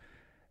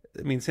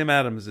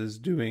Adams is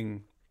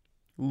doing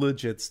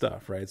legit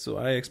stuff, right? So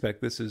I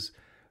expect this is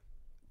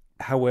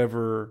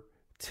however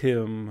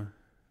Tim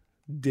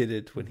did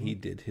it when he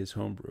did his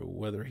homebrew,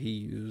 whether he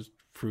used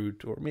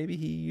fruit or maybe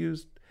he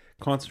used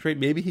concentrate,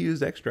 maybe he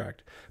used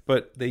extract,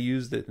 but they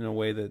used it in a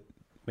way that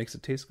makes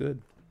it taste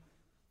good.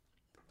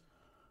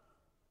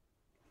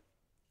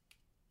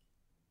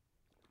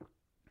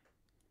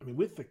 I mean,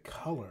 with the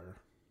color,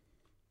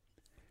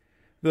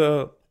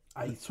 The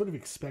I sort of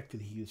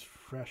expected he used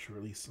fresh or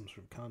at least some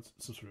sort of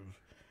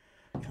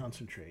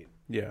concentrate.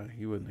 Yeah,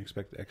 you wouldn't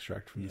expect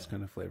extract from this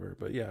kind of flavor,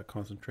 but yeah,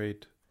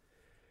 concentrate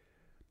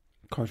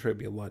would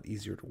be a lot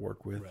easier to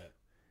work with. Right.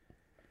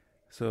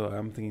 So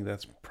I'm thinking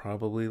that's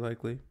probably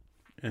likely.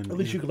 And At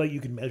least you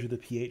could measure the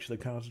pH of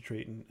the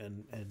concentrate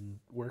and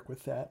work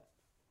with that.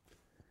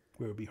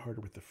 Where it would be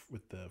harder with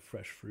the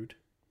fresh fruit.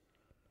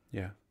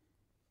 yeah.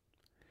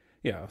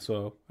 Yeah,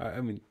 so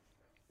I mean,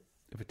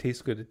 if it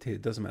tastes good,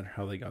 it doesn't matter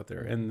how they got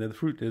there, and the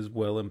fruit is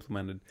well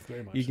implemented.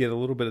 Very much. You get a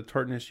little bit of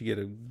tartness. You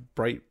get a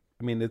bright.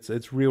 I mean,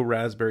 it's real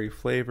raspberry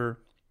flavor.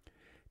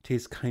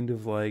 Tastes kind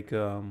of like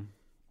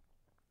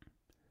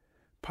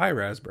pie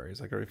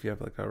raspberries, like, or if you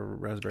have like a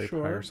raspberry pie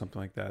or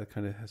something like that. It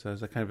kind of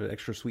has a kind of an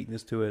extra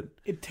sweetness to it.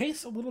 It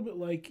tastes a little bit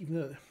like even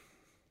though.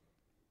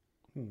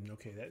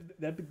 Okay,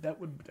 that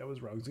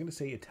was wrong. I was going to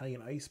say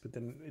Italian ice, but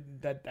then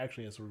that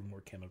actually has sort of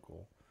more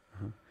chemical.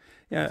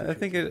 Yeah, I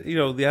think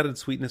the added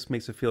sweetness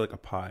makes it feel like a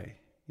pie.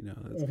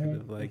 It's kind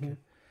of like,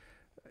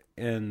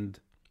 and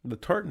the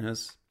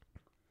tartness.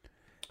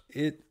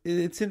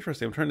 It's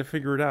interesting. I'm trying to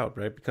figure it out,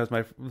 right? Because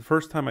the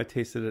first time I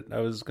tasted it, I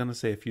was going to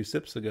say a few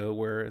sips ago,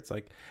 where it's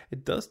like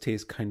it does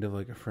taste kind of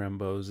like a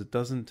framboise. It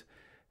doesn't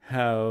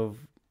have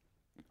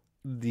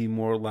the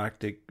more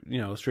lactic,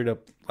 straight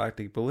up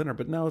lactic Berliner.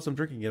 But now as I'm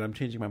drinking it, I'm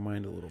changing my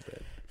mind a little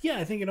bit. Yeah,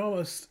 I think it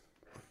almost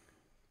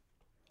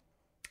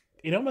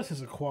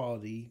has a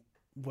quality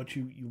what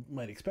you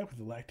might expect with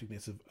the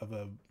lacticness of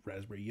a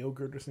raspberry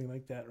yogurt or something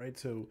like that, right?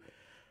 So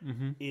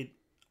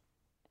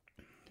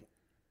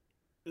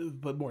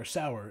but more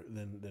sour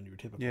than your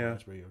typical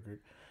raspberry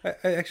yogurt.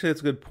 Actually,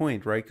 that's a good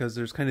point, right? Because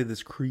there's kind of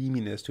this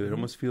creaminess to it. It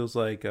almost feels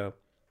like,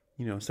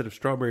 instead of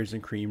strawberries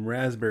and cream,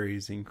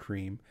 raspberries and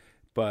cream,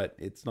 but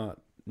it's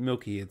not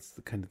milky. It's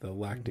kind of the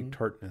lactic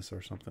tartness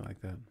or something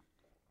like that.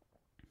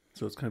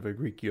 So it's kind of a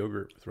Greek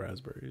yogurt with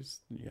raspberries.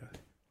 Yeah.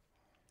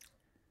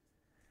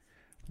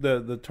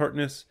 The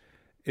tartness,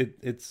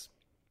 it's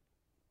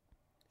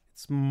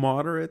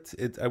moderate.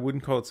 I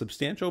wouldn't call it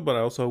substantial, but I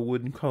also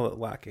wouldn't call it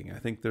lacking. I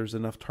think there's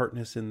enough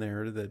tartness in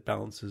there that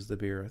balances the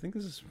beer. I think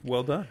this is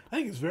well done. I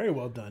think it's very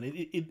well done.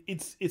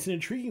 It's an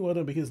intriguing well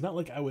done because it's not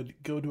like I would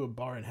go to a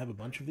bar and have a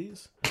bunch of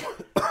these.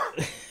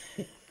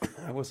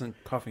 I wasn't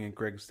coughing at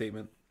Greg's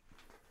statement.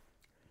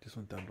 Just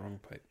went down the wrong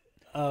pipe.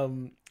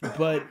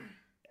 But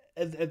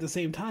at the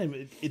same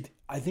time,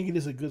 I think it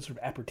is a good sort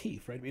of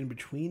aperitif, right? In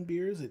between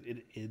beers,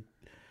 it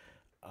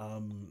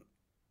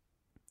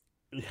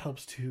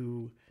helps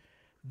to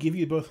give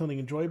you both something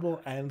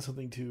enjoyable and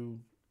something to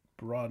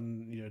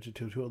broaden,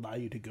 to allow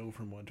you to go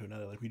from one to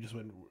another. Like we just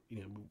went,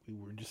 we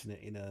were just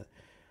in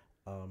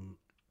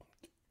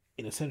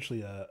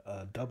essentially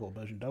a double,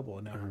 Belgian double,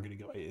 and now we're going to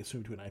go, I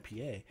assume, to an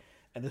IPA,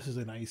 and this is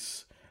a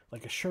nice,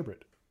 like a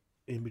sherbet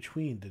in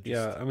between to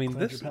just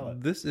cleanse your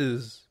palate. This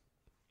is,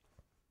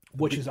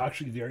 which is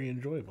actually very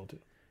enjoyable too.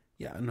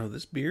 Yeah, no,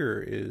 this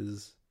beer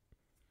is.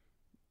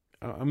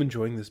 I'm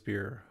enjoying this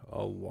beer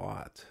a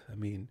lot. I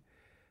mean,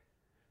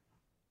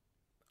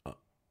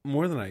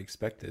 more than I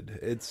expected.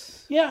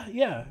 It's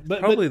but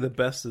probably the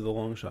best of the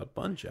Long Shot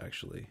bunch,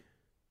 actually.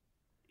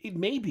 It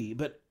may be,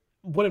 but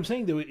what I'm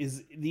saying though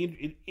is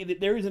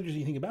there is an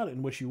interesting thing about it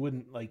in which you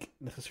wouldn't like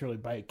necessarily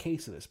buy a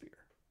case of this beer.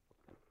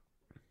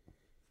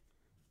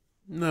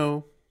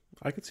 No,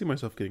 I could see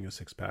myself getting a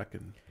 6-pack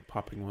and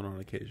popping one on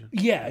occasion.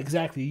 Yeah,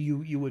 exactly.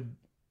 You would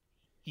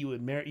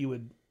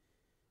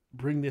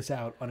bring this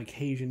out on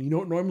occasion.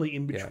 Normally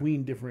in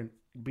between different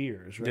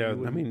beers, right? Yeah,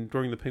 I mean,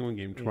 during the Penguin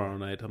game tomorrow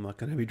night, I'm not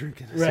going to be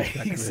drinking a right.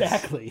 6-pack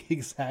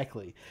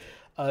Exactly.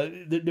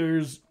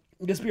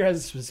 This beer has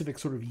a specific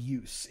sort of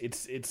use.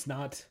 It's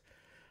not.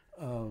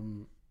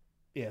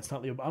 It's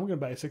not. I'm going to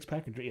buy a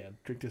 6-pack and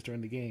drink this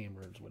during the game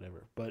or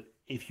whatever. But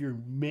if you're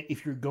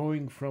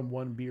going from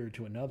one beer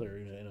to another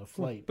in a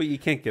flight, but you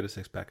can't get a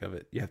 6-pack of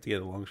it. You have to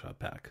get a Long Shot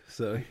pack.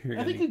 So I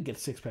think you can get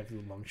 6-packs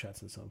of Long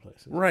Shots in some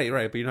places. Right.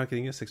 But you're not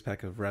getting a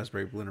 6-pack of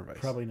raspberry Berliner Weiss.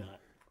 Probably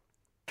not.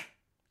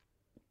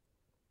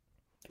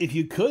 If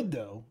you could,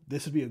 though,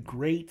 this would be a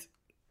great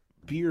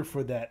beer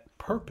for that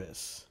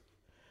purpose.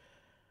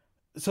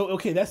 So,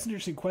 okay, that's an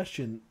interesting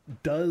question.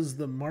 Does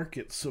the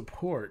market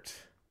support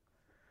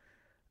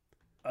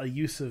a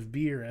use of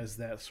beer as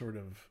that sort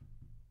of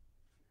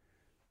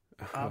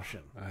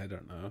option? I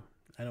don't know.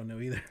 I don't know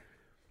either.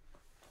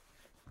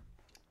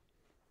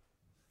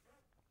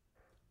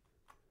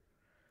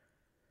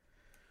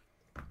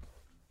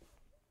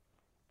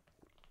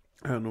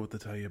 I don't know what to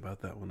tell you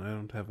about that one.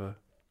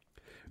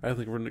 I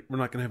think we're not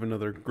going to have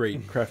another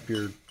great craft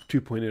beer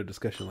 2.0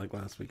 discussion like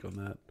last week on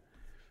that.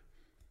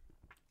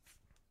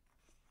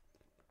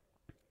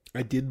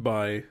 I did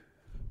play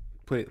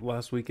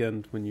last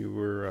weekend when you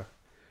were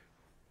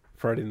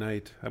Friday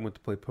night. I went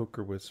to play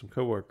poker with some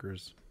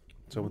coworkers,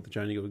 so I went to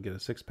Johnny Go and get a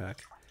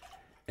 6-pack,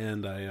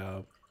 and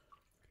I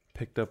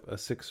picked up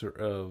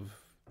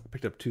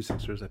two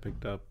sixers. I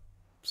picked up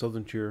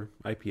Southern Tier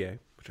IPA,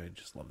 which I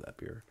just love that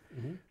beer.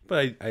 Mm-hmm.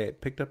 But I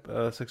picked up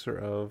a sixer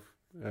of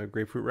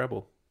Grapefruit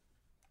Rebel.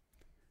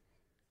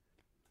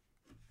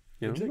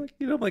 I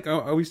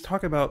always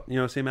talk about,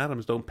 Sam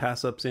Adams, don't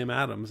pass up Sam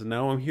Adams. And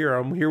now I'm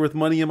here with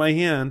money in my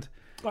hand.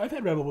 Well, I've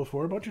had Rebel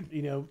before, a bunch of,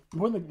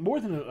 more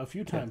than a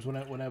few times when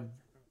I've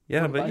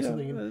I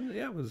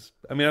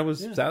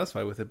was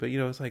satisfied with it, but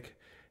it's like,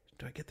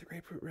 do I get the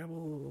Grapefruit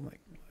Rebel? I'm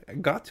like, I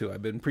got to.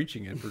 I've been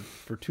preaching it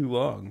for too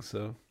long.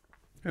 So,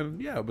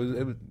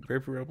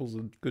 Grapefruit Rebel's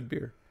a good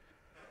beer.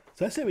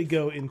 So I say we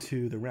go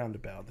into the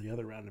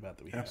other roundabout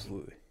that we have.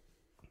 Absolutely.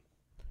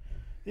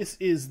 This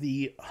is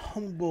the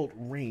Humboldt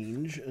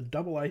Range, a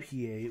double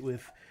IPA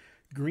with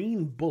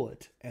Green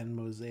Bullet and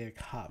Mosaic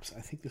hops.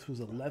 I think this was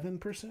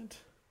 11%.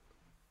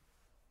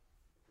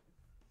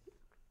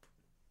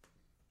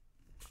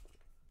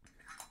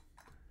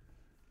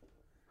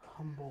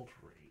 Humboldt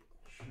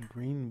Range.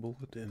 Green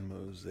Bullet and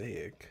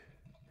Mosaic.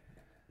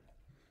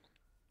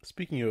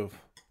 Speaking of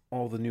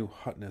all the new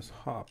hotness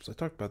hops, I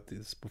talked about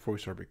this before we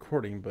started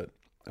recording, but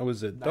I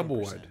was at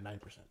Double Wide. 9%. I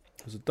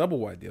was at Double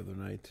Wide the other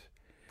night,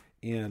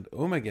 and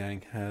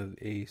Omegang had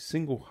a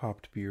single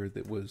hopped beer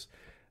that was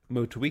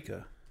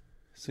Motueka.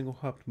 Single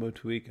hopped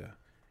Motueka.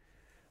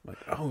 I'm like,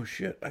 oh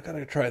shit, I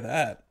gotta try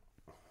that.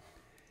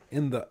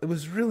 And it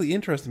was really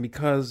interesting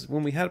because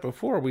when we had it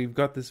before, we've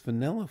got this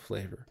vanilla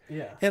flavor.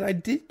 Yeah. And I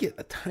did get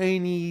a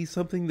tiny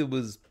something that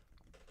was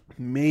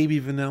maybe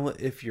vanilla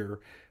if you're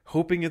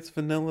hoping it's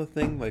vanilla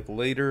thing, like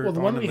later Well, the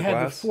on one in we the had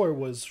glass. before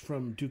was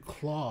from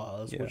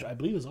Duclaws, Yeah. which I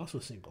believe is also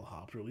single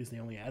hopped, or at least they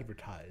only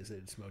advertise that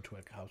it's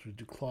Motueka hops. With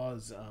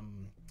Duclaws, I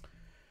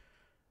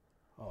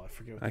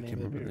forget what the I name can't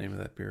of remember the the beer name of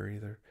that beer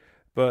either.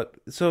 But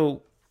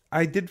so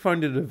I did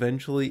find it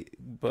eventually,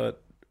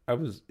 but I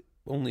was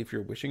only if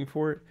you're wishing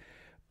for it.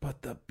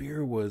 But the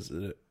beer was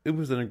an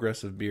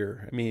aggressive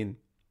beer. I mean,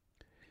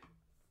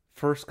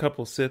 first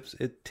couple sips,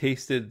 it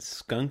tasted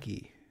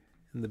skunky,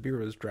 and the beer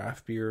was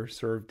draft beer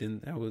served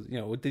in.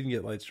 It didn't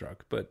get light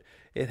struck, but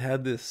it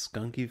had this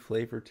skunky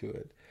flavor to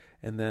it.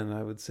 And then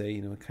I would say,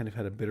 it kind of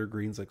had a bitter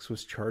greens like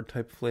Swiss chard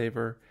type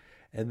flavor,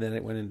 and then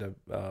it went into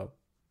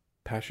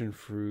passion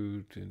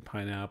fruit and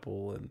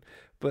pineapple,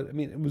 but I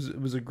mean, it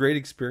was a great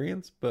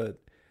experience. But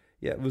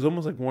yeah, it was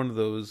almost like one of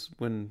those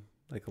when.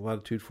 Like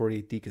Latitude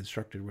 48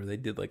 deconstructed, where they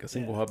did like a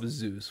single hop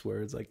Zeus, where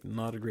it's like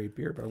not a great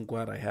beer, but I'm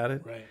glad I had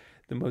it. Right.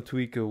 The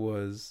Motueka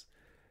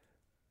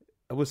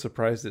I was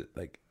surprised that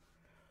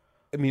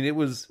it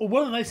was. Well,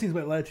 one of the nice things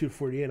about Latitude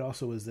 48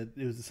 also was that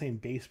it was the same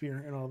base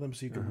beer in all of them,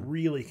 so you could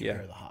really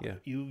compare the hop. Yeah.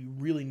 You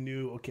really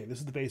knew, okay, this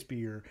is the base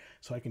beer,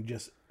 so I can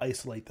just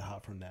isolate the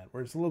hop from that.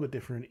 Where it's a little bit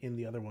different in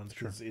the other ones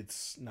because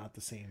it's not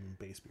the same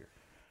base beer.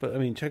 But I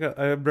mean,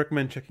 I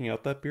recommend checking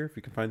out that beer if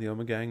you can find the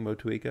Omegang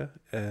Motueka,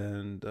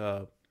 and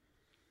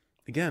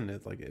again,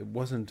 it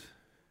wasn't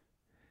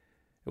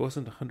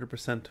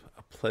 100%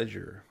 a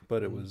pleasure,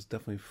 but it was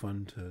definitely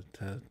fun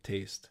to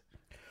taste.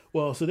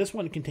 Well, so this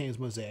one contains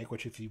Mosaic,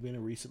 which if you've been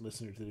a recent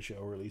listener to the show,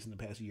 or at least in the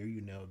past year,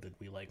 you know that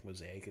we like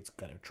Mosaic. It's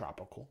kind of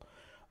tropical.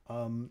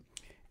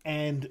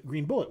 And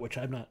Green Bullet, which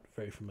I'm not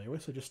very familiar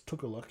with, so just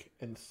took a look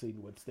and see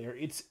what's there.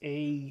 It's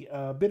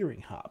a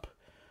bittering hop.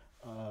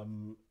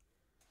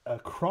 A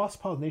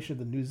cross-pollination of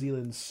the New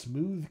Zealand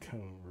smooth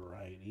cone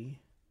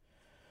variety.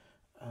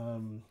 A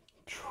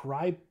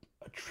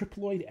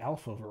triploid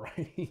alpha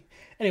variety.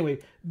 Anyway,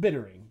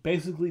 bittering.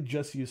 Basically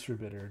just used for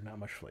bitter, not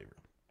much flavor.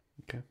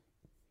 Okay.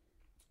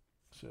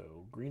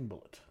 So, Green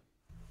Bullet.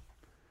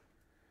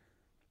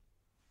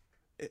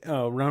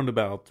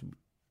 Roundabout,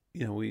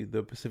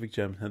 the Pacific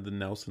Gem had the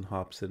Nelson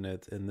hops in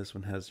it, and this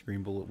one has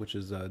Green Bullet, which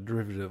is a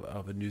derivative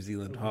of a New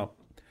Zealand hop.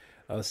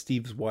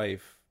 Steve's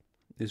wife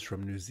is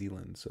from New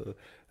Zealand,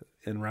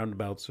 and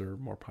roundabouts are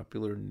more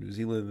popular in New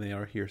Zealand than they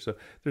are here. So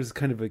there's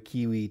kind of a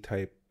Kiwi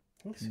type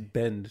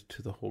bend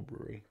to the whole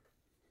brewery.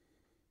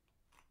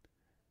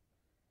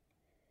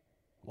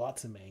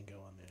 Lots of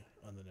mango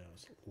on the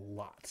nose.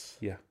 Lots.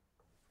 Yeah.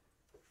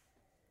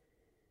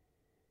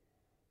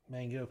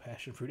 Mango,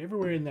 passion fruit,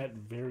 everywhere in that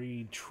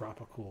very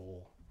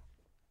tropical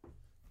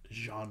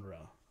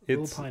genre.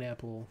 Little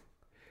pineapple.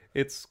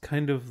 It's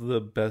kind of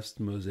the best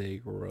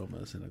Mosaic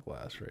aromas in a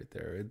glass right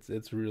there.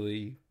 It's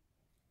really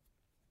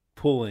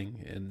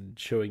pulling and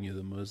showing you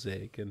the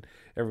Mosaic and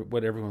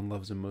what everyone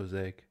loves in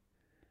Mosaic.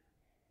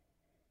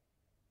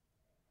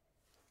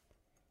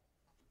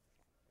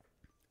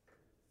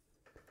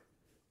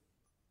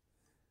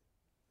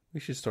 We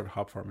should start a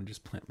hop farm and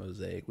just plant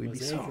Mosaic. We'd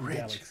Mosaic be so and rich.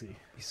 Galaxy.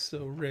 Be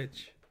so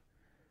rich.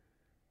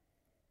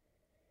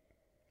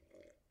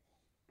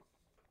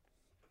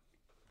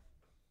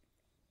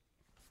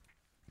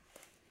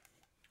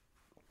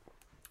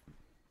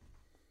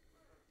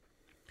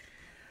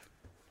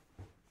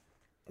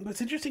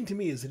 What's interesting to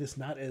me is that it's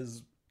not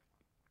as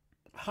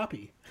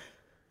hoppy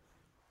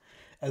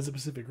as the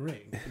Pacific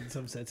Ring in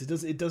some sense.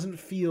 It doesn't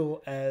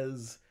feel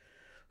as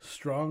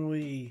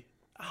strongly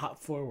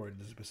hop forward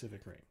as the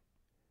Pacific Ring.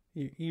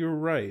 You're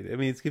right. I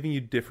mean, it's giving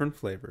you different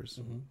flavors.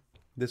 Mm-hmm.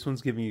 This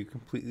one's giving you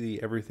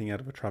completely everything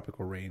out of a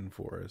tropical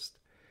rainforest.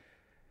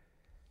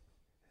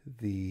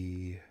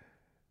 The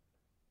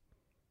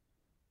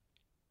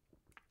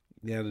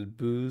added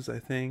booze, I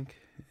think.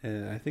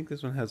 And I think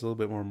this one has a little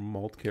bit more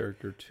malt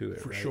character to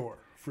it. For right?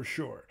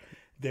 sure.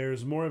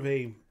 There's more of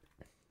a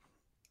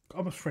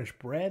almost French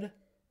bread,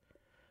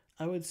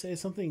 I would say.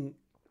 Something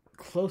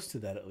close to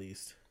that, at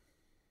least.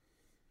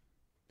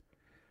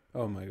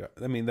 Oh my god!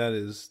 I mean, that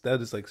is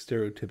like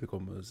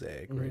stereotypical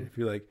Mosaic, right?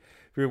 Mm-hmm.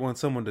 If you want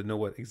someone to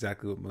know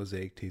exactly what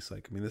Mosaic tastes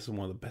like, I mean, this is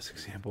one of the best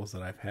examples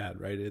that I've had,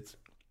 right? It's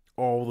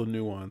all the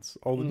nuance,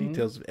 all the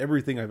details of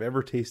everything I've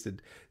ever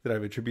tasted that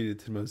I've attributed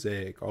to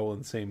Mosaic, all in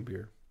the same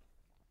beer.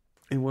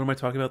 And what am I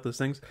talking about? Those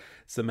things?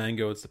 It's the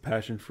mango. It's the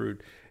passion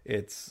fruit.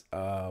 It's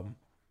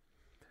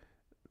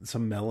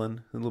some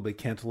melon, a little bit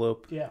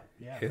cantaloupe. Yeah,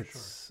 for sure.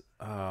 It's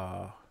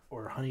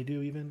Or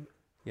honeydew, even.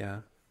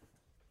 yeah.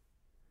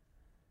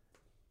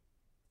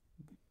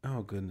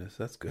 Oh goodness,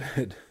 that's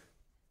good.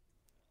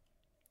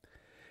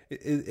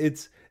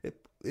 It's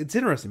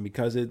interesting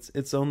because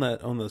it's on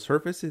the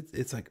surface.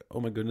 It's like, oh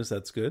my goodness,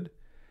 that's good.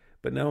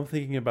 But now I'm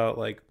thinking about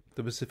like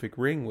the Pacific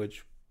Ring,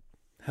 which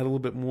had a little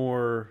bit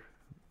more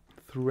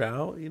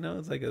throughout. You know,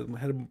 it's like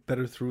had a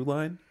better through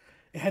line.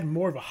 It had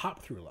more of a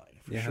hop through line.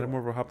 For Yeah, sure. had more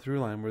of a hop through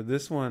line. Where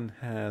this one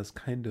has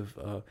kind of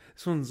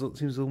this one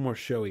seems a little more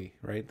showy,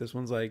 right? This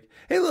one's like,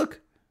 hey,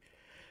 look,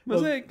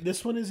 mosaic. Well,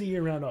 this one is a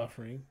year-round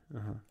offering,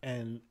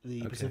 and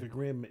the Pacific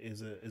Rim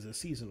is a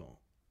seasonal.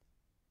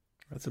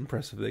 That's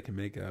impressive. They can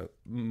make a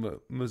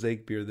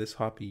mosaic beer this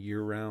hoppy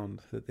year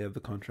round. That they have the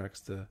contracts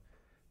to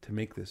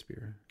make this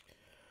beer.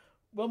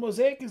 Well,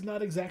 Mosaic is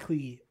not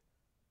exactly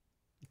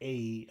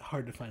a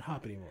hard to find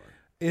hop anymore.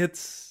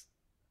 It's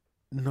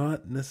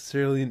not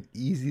necessarily an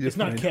easy to It's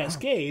find not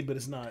Cascade, but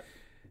it's not.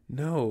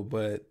 No,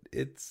 but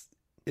it's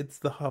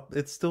the hop.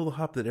 It's still the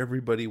hop that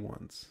everybody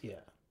wants.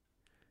 Yeah.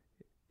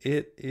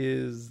 It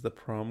is the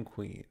prom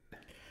queen.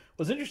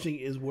 What's interesting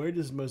is, where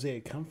does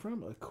Mosaic come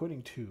from?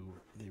 According to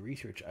the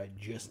research I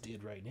just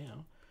did right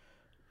now,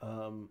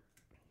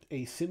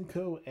 a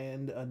Simcoe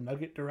and a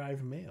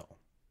Nugget-derived male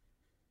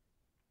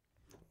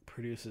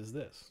produces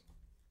this.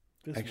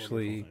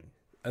 Actually, wonderful thing.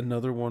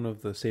 another one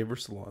of the Savor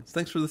Salons.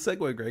 Thanks for the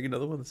segue, Greg.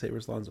 Another one of the Savor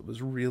Salons that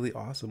was really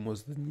awesome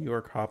was the New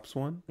York Hops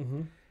one.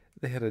 Mm-hmm.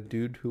 They had a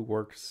dude who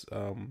works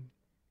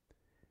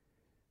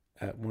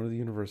at one of the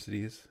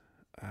universities,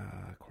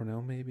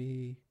 Cornell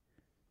maybe,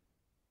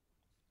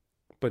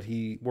 but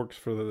he works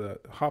for the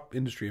hop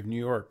industry of New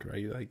York,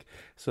 right? Like,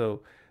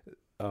 so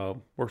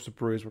works with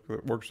breweries,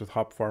 works with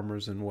hop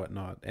farmers and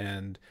whatnot,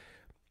 and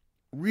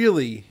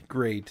really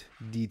great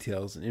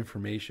details and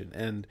information.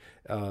 And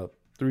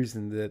the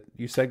reason that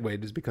you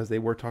segued is because they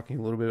were talking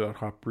a little bit about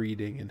hop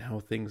breeding and how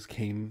things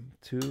came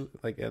to,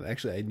 like, and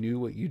actually I knew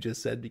what you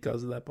just said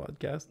because of that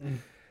podcast.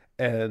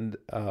 And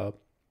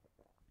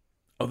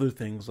other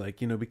things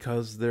like, you know,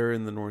 because they're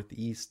in the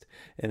Northeast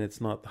and it's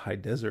not the high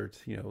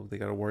desert, you know, they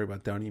got to worry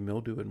about downy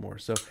mildew and more.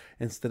 So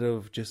instead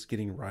of just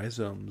getting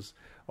rhizomes,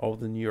 all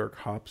the New York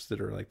hops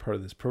that are like part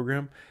of this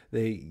program,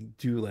 they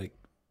do like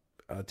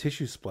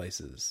tissue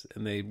splices,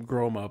 and they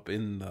grow them up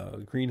in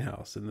the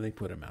greenhouse, and then they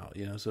put them out,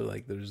 you know, so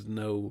like there's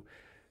no,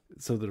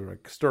 so they're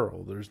like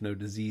sterile, there's no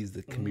disease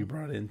that can be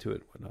brought into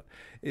it, whatnot.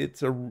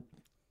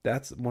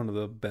 That's one of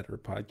the better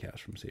podcasts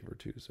from Savor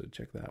too, so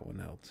check that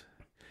one out.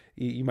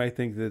 You might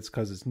think that it's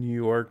because it's New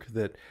York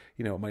that,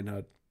 you know, it might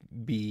not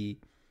be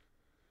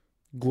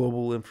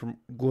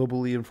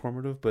globally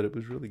informative, but it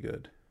was really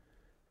good.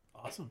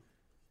 Awesome.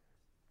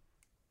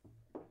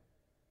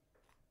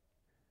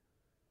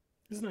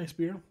 It's a nice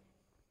beer.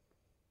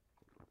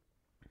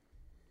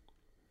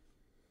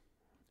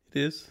 It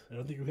is. I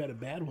don't think we've had a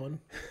bad one.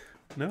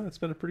 No, it's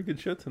been a pretty good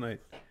show tonight.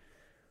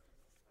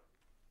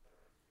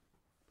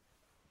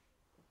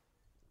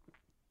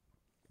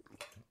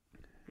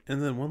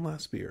 And then one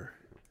last beer.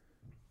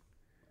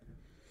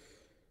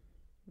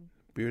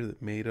 Beer that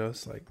made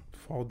us like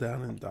fall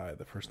down and die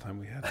the first time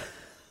we had it.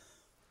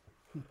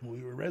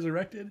 We were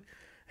resurrected.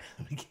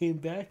 We came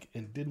back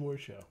and did more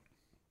show.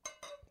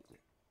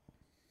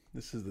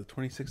 This is the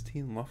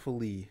 2016 La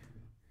Folie.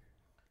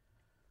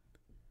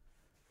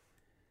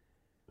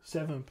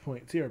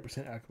 7.0%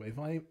 alcohol by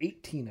volume,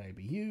 18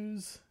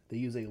 IBUs. They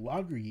use a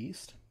lager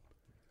yeast.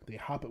 They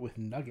hop it with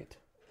Nugget.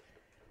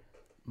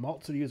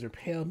 Malts they use are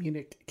Pale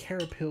Munich,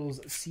 Carapils,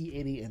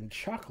 C80, and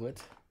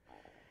chocolate.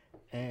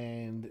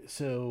 And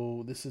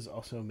so this is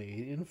also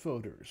made in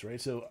Fodors, right?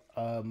 So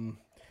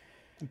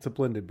It's a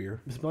blended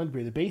beer. it's a blended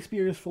beer. The base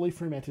beer is fully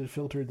fermented,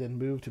 filtered, then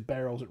moved to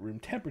barrels at room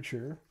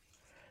temperature.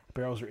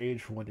 Barrels are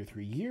aged for 1 to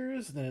 3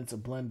 years. Then it's a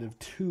blend of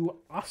 2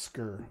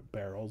 Oscar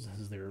barrels. This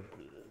is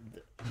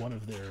one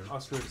of their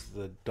Oscar's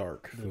the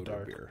dark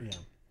Fodor beer.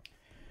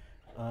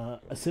 Yeah.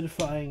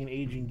 Acidifying and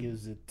aging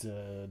gives it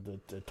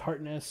the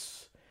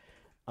tartness.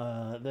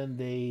 Then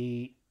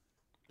they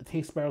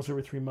taste barrels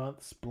over 3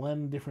 months,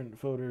 blend different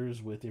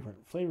Fodors with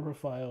different flavor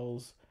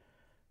profiles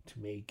to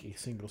make a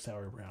single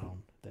sour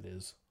brown that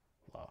is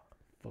La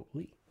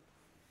Folie.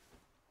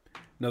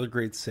 Another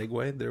great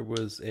segue. There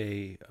was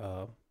a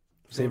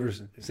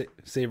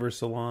Savor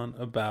Salon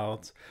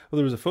about. Well,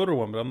 there was a photo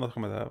one, but I'm not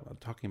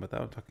talking about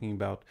that. I'm talking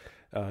about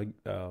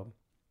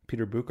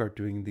Peter Buchart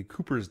doing the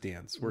Cooper's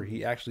dance, where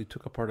he actually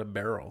took apart a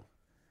barrel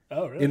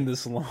in the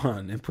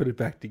salon and put it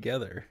back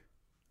together.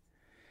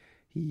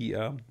 He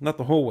not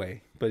the whole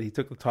way, but he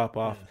took the top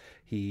off. Yeah.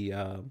 He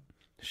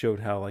showed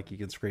how like you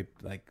can scrape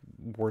like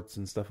warts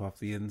and stuff off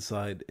the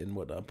inside and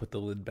whatnot, put the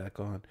lid back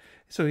on.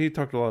 So he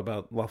talked a lot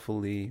about La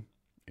Folie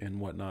and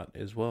whatnot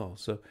as well.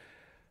 So.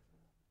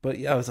 But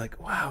yeah, I was like,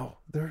 wow,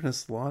 they're in a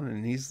salon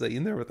and he's like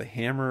in there with a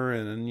hammer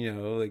and, you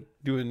know, like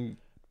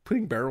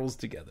putting barrels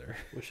together.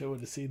 Wish I would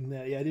have seen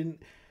that. Yeah, I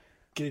didn't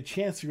get a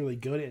chance to really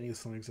go to any of the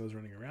salons because I was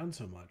running around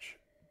so much.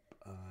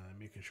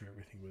 making sure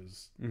everything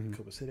was Mhm.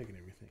 copacetic and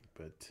everything.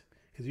 But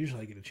because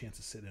usually I get a chance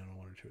to sit down on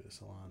one or two of the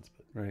salons,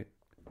 but Right.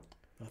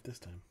 not this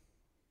time.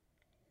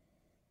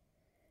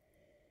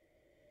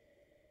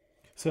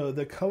 So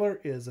the color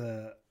is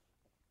a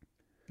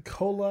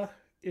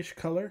cola-ish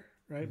color,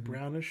 right? Mhm.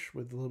 Brownish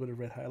with a little bit of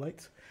red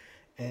highlights,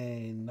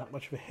 and not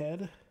much of a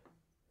head.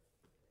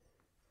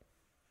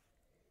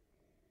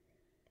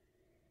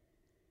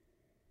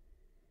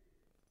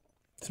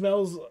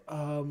 Smells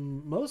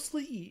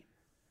mostly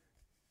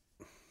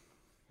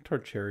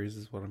Tart cherries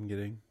is what I'm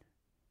getting.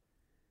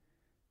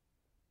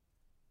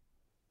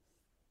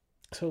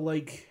 so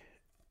like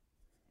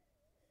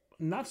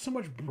not so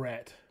much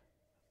Brett,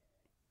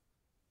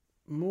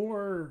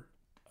 more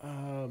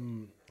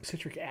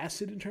citric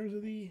acid in terms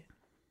of the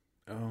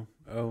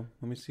Oh,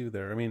 let me see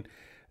there. I mean,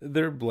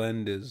 their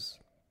blend is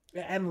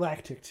and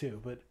lactic too,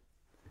 but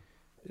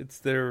it's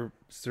their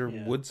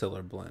Yeah. wood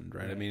cellar blend,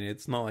 right? I Right. mean,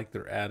 it's not like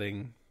they're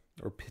adding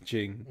or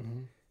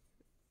pitching,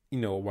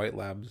 a White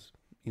Labs,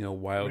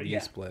 wild Right, yeah.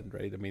 yeast blend,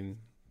 right? I mean,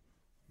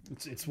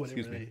 it's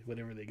Excuse me.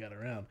 whatever they got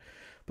around.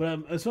 But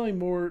I'm smelling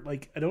more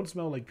like I don't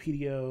smell like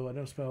PDO, I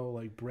don't smell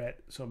like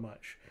Brett so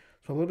much.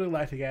 So a little bit of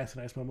lactic acid,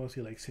 I smell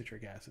mostly like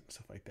citric acid and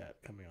stuff like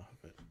that coming off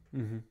of it.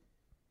 mm-hmm.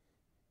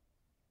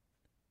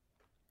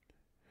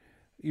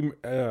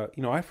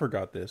 I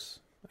forgot this.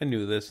 I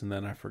knew this, and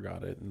then I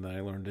forgot it, and then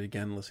I learned it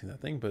again listening to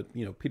that thing. But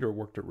Peter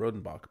worked at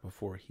Rodenbach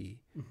before he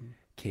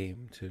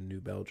came to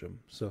New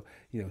Belgium, so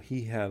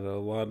he had a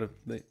lot of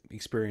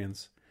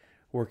experience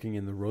working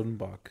in the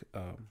Rodenbach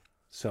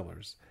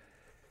cellars,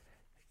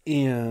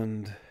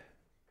 and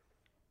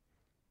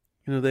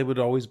they would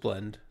always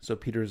blend. So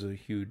Peter's a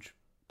huge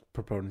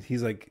proponent.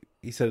 He's like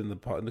he said in the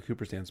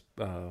Cooperstands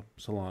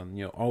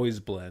salon,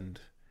 always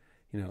blend.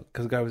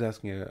 Because the guy was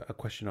asking a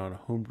question on a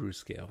homebrew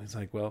scale. He's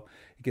like, well,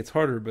 it gets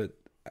harder, but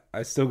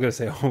I still got to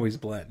say always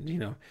blend,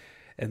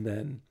 And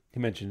then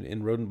he mentioned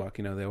in Rodenbach,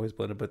 they always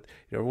blended, but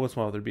every once in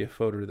a while there'd be a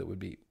photo that would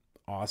be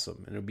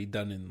awesome, and it would be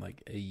done in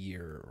like a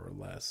year or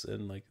less.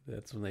 And like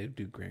that's when they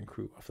do Grand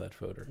Cru off that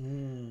photo.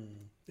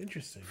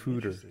 Interesting.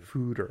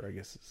 Fooder, I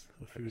guess is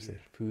A how you say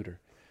fooder. it. Fooder.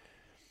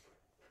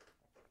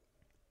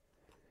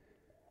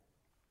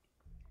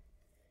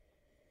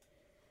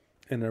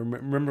 And I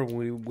remember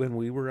when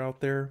we were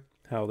out there,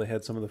 how they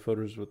had some of the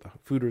fooders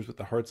with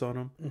the hearts on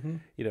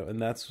them,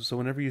 and that's so.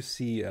 Whenever you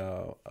see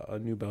a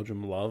New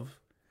Belgium Love,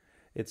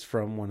 it's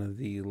from one of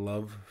the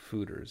Love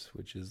fooders,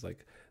 which is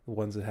like the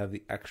ones that have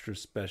the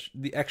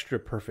extra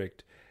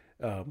perfect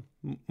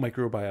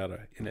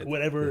microbiota in it.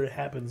 Whatever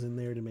happens in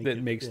there to make that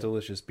it, makes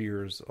delicious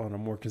beers on a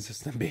more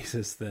consistent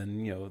basis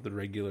than the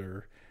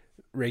regular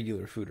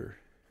fooder.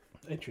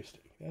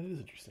 Interesting. That is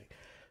interesting.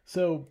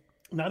 So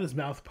not as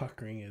mouth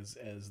puckering as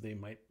they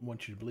might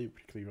want you to believe,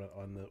 particularly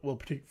on the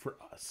particularly for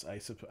us, I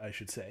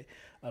should say,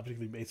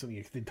 particularly based on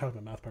they talk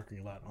about mouth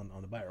puckering a lot on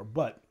the bio,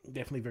 but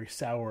definitely very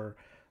sour,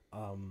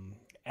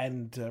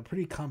 and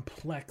pretty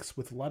complex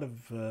with a lot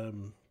of a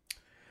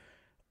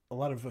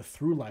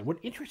through line. What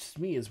interests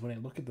me is when I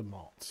look at the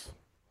malts,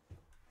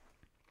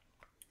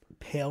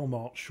 pale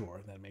malt,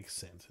 sure, that makes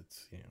sense.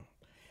 It's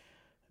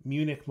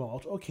Munich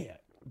malt. Okay,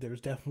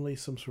 there's definitely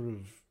some sort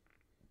of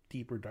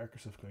deeper, darker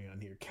stuff going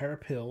on here.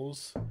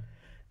 Carapils,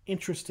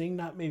 interesting.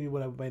 Not maybe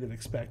what I might have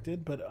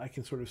expected, but I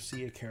can sort of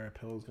see a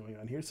Carapils going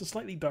on here. It's a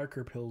slightly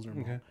darker Pilsner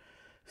malt. Okay.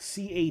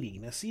 C80.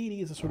 Now,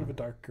 C80 is a sort of a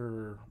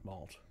darker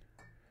malt.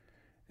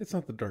 It's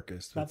not the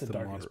darkest. Not it's the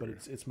darkest,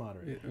 moderate. but it's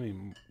moderate. I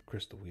mean,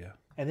 crystal, yeah.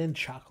 And then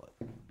chocolate.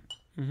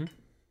 Mm-hmm.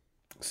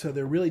 So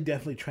they're really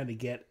definitely trying to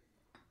get...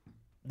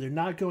 They're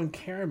not going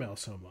caramel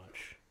so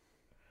much.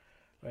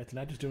 Right?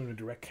 They're not just doing a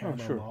direct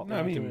caramel sure. malt. No,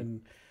 They're I mean-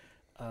 doing...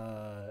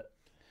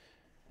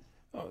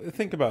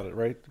 Think about it,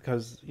 right?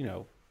 Because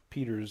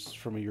Peter's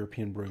from a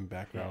European brewing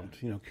background.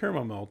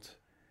 Caramel malt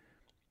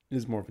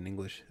is more of an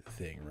English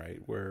thing, right?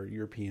 Where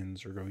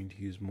Europeans are going to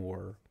use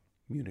more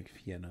Munich,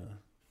 Vienna,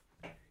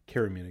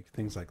 Cara Munich,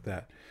 things like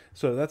that.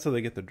 So that's how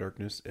they get the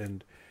darkness,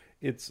 and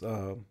it's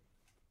a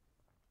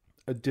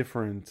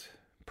different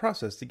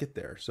process to get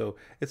there. So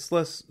it's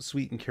less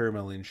sweet and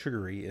caramelly and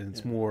sugary, and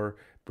it's more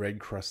bread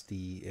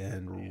crusty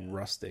and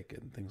rustic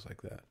and things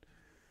like that.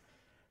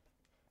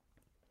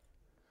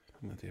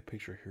 I'm going to take a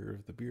picture here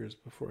of the beers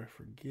before I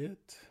forget.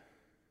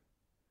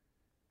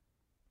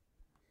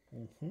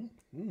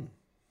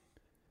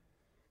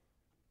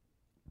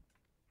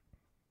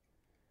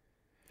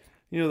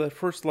 That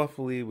first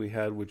Luffily we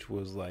had, which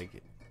was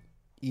like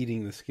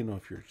eating the skin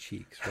off your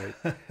cheeks,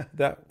 right?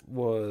 That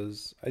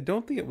was, I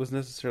don't think it was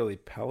necessarily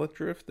palate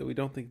drift, that we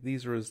don't think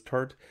these are as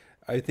tart.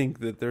 I think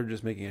that they're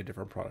just making a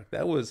different product.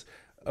 That was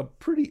a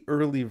pretty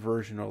early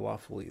version of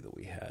Luffily that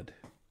we had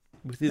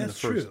within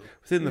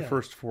the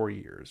first 4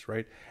 years,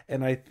 right?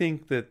 And I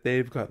think that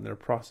they've gotten their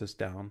process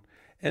down.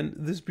 And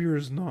this beer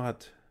is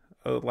not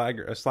a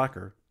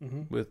slacker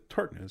with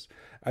tartness.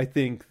 I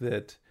think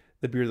that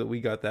the beer that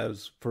we got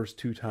those first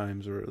two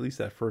times, or at least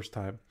that first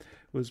time,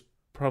 was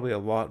probably a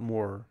lot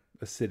more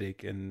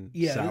acidic and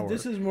sour.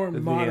 This is more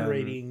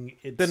moderating.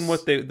 Than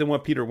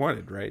what Peter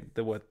wanted, right?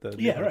 Than what the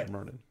right.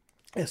 wanted.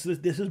 Yes,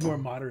 this is more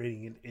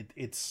moderating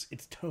its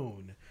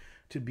tone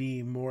to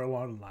be more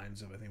along the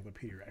lines of I think what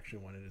Peter actually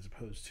wanted, as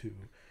opposed to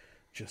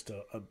just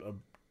a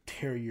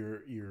tear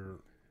your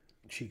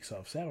cheeks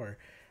off sour.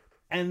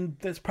 And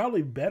that's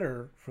probably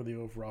better for the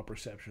overall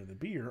perception of the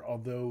beer,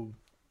 although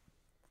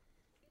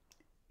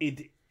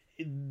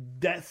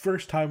that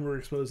first time we were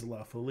exposed to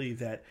La Folie,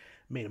 that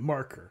made a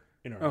marker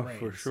in our brains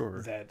for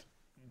sure. that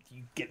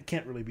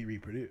can't really be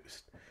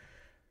reproduced.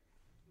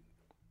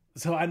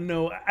 So I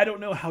don't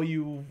know how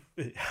you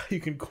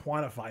can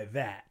quantify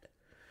that.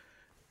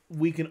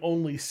 We can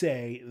only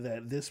say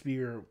that this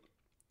beer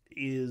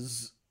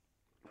is.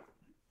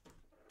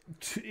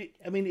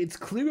 It's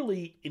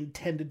clearly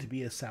intended to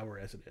be as sour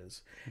as it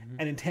is,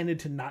 and intended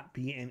to not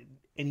be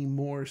any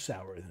more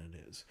sour than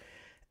it is,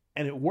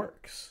 and it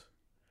works.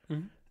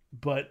 Mm-hmm.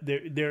 But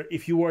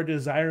if you are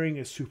desiring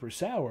a super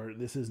sour,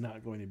 this is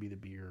not going to be the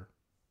beer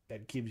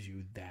that gives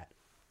you that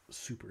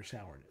super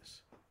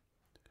sourness.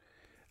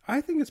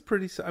 I think it's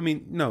pretty. I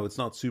mean, no, it's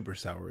not super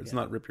sour. It's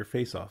not rip your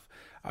face off.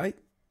 I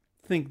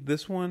think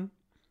this one,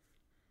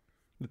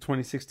 the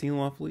 2016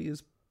 La Folie,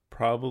 is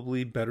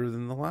probably better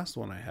than the last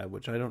one I had,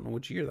 which I don't know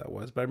which year that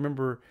was, but I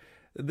remember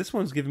this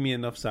one's giving me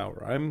enough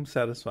sour. I'm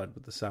satisfied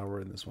with the sour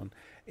in this one,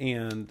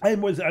 and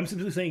I'm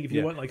simply saying if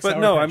you want like, but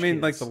Sour no, Patch I mean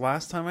Kids. like the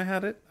last time I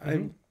had it,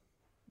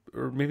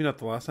 or maybe not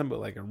the last time, but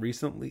like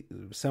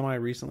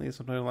semi-recently,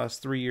 sometime in the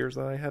last 3 years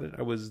that I had it,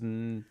 I was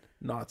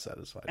not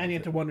satisfied. And you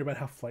have to wonder about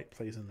how flight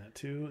plays in that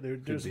too.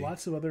 There's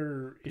lots of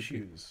other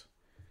issues.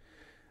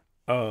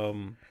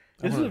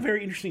 This is a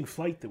very interesting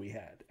flight that we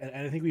had, and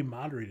I think we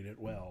moderated it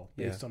well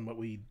based on what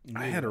we knew.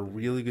 I had a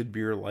really good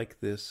beer like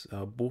this,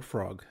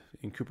 Bullfrog,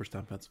 in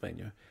Cooperstown,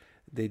 Pennsylvania.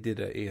 They did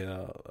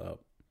a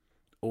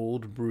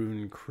Old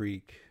Bruin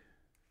Creek.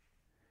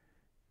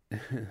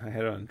 I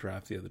had it on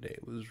draft the other day.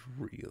 It was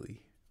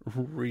really,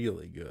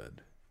 really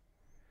good.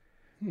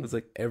 It was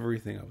like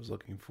everything I was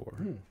looking for.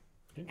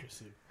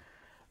 Interesting.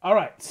 All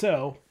right,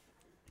 so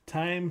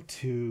time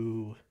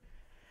to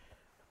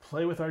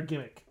play with our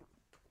gimmick.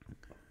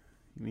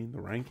 You mean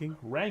the ranking?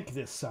 Rank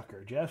this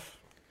sucker, Jeff.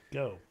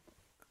 Go.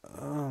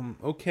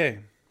 Okay.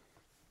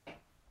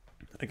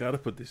 I gotta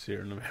put this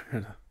here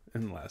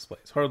in last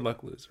place. Hard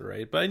luck loser,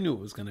 right? But I knew it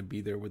was gonna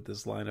be there with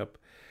this lineup.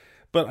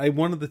 But I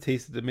wanted to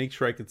taste it to make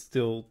sure I could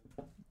still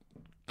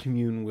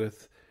commune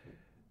with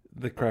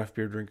the craft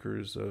beer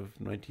drinkers of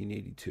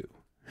 1982.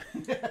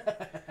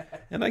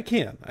 And I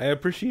can. I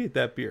appreciate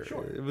that beer.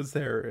 Sure. It was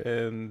there.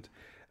 And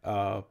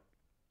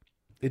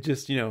it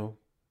just,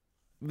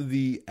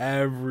 the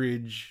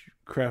average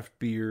craft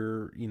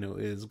beer,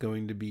 is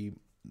going to be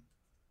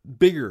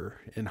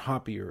bigger and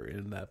hoppier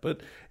in that.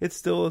 But it's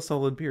still a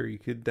solid beer. You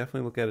could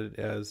definitely look at it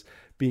as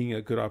being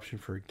a good option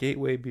for a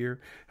gateway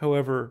beer.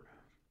 However,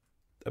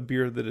 a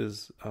beer that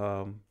is,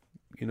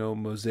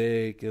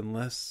 mosaic and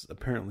less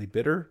apparently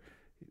bitter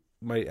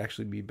might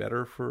actually be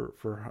better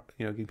for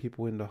getting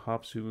people into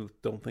hops who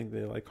don't think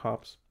they like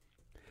hops.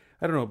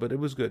 I don't know, but it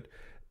was good.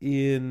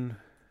 In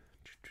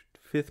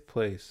 5th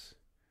place.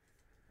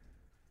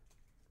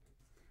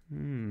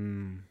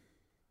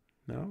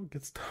 Now it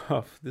gets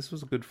tough. This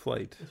was a good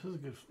flight. This was a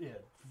good,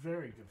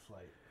 very good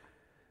flight.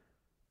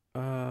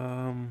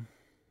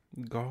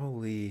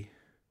 Golly.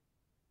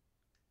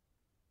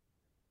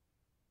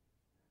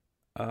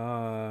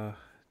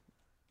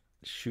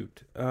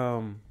 Shoot.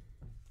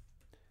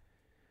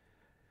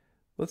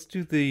 Let's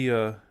do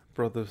the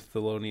Brother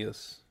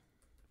Thelonious.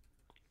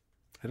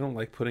 I don't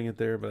like putting it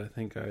there, but I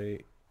think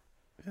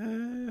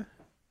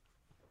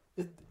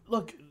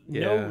Look,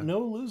 no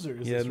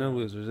losers. Yeah, no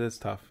losers. It's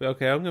tough.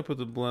 Okay, I'm going to put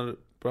the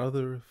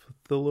Brother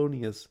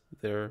Thelonious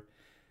there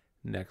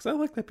next. I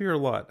like that beer a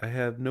lot. I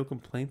have no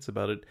complaints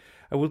about it.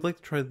 I would like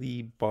to try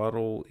the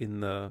bottle in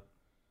the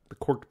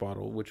corked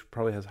bottle, which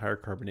probably has higher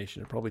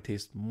carbonation. It probably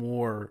tastes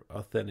more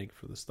authentic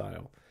for the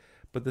style.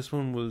 But this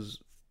one was,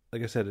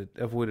 like I said, it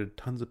avoided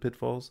tons of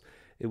pitfalls.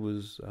 It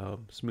was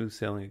smooth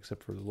sailing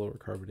except for the lower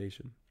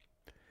carbonation.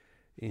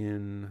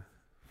 In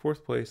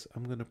 4th place,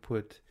 I'm going to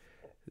put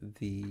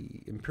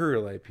the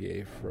Imperial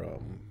IPA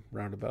from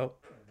Roundabout,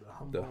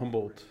 the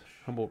Humboldt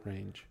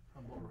range.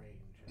 Humboldt range,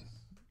 yes.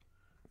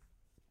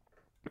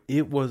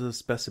 It was a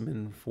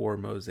specimen for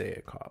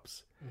Mosaic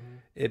hops. Mm-hmm.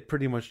 It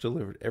pretty much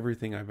delivered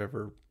everything I've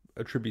ever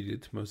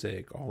attributed to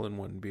Mosaic all in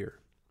one beer.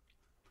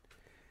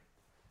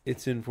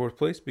 It's in 4th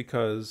place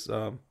because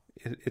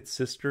its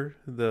sister,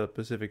 the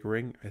Pacific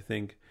Ring, I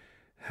think,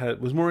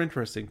 was more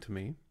interesting to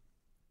me.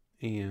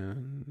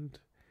 And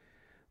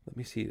let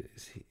me see.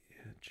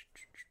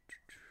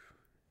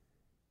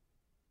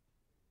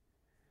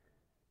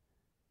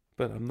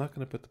 But I'm not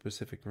going to put the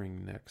Pacific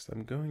Ring next.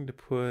 I'm going to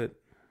put...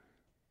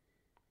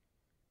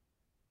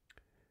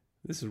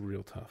 This is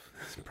real tough.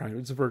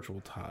 It's a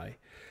virtual tie.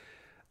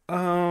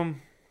 Follow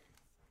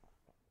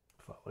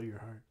your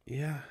heart.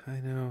 Yeah, I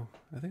know.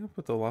 I think I'll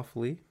put the La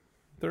Folie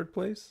in 3rd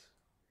place.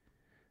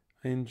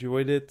 I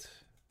enjoyed it.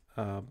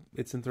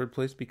 It's in 3rd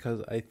place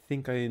because I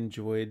think I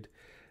enjoyed...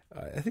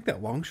 I think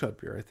that long shot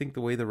beer. I think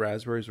the way the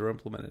raspberries are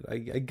implemented.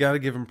 I got to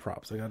give them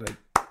props. I got to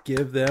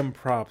give them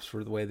props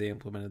for the way they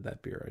implemented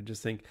that beer. I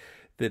just think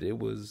that it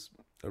was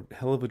a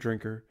hell of a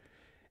drinker.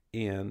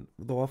 And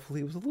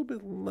lawfully, it was a little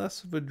bit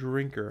less of a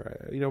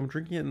drinker. I'm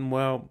drinking it, and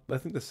while I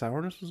think the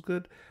sourness was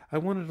good, I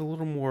wanted a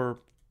little more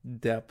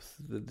depth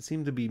that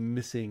seemed to be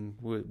missing,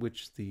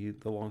 which the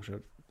long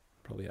shot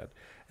probably had.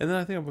 And then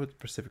I think I put the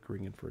Pacific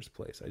Ring in first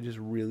place. I just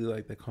really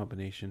like the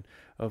combination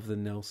of the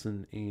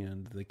Nelson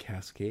and the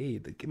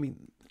Cascade. I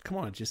mean, come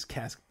on, just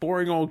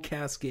boring old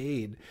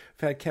Cascade.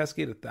 I've had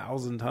Cascade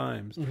 1,000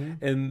 times,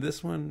 and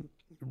this one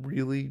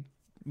really,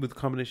 with the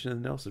combination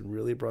of Nelson,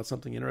 really brought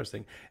something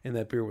interesting, and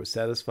that beer was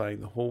satisfying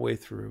the whole way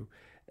through,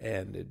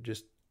 and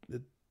it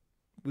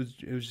was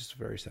just a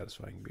very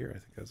satisfying beer. I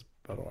think that's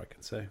about all I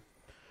can say.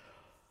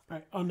 All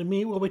right, on to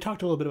me. Well, we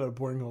talked a little bit about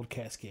boring old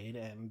Cascade,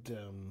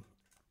 and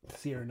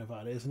Sierra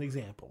Nevada is an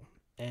example,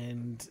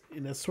 and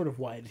that's sort of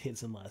why it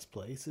hits in last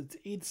place.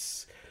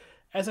 It's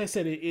as I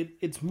said,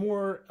 it's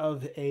more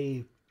of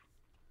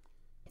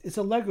it's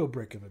a Lego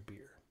brick of a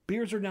beer.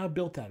 Beers are now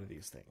built out of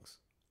these things.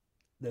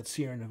 That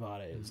Sierra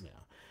Nevada is now.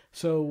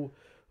 So,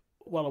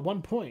 while at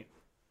one point,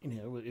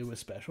 it was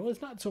special,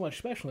 it's not so much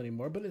special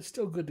anymore, but it's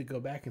still good to go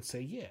back and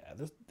say, yeah,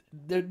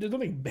 there's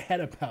nothing bad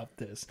about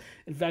this.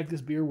 In fact, this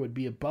beer would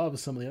be above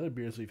some of the other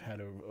beers we've had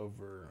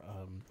over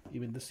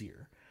even this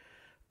year.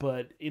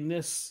 But in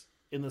this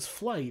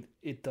flight,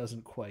 it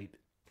doesn't quite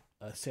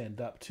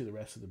stand up to the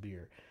rest of the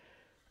beer.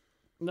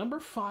 Number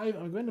 5,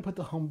 I'm going to put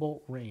the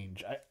Humboldt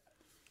Range.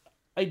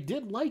 I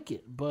did like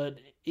it, but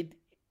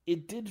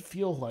it did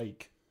feel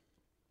like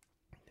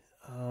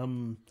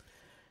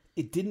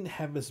it didn't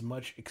have as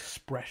much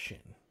expression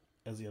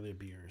as the other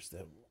beers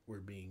that were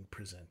being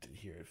presented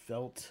here. It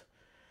felt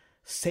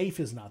safe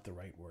is not the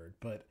right word,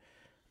 but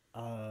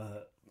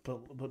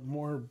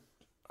more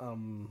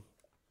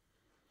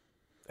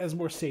as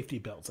more safety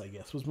belts, I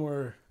guess, was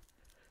more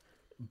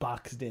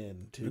boxed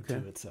in to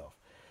itself.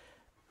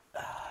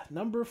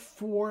 Number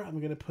 4,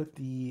 I'm gonna put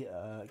the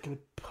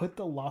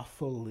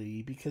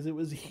Lawfully, because it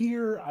was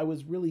here. I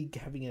was really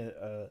having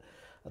a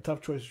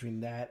tough choice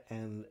between that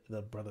and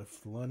the Brother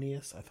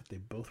Thelonious. I thought they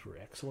both were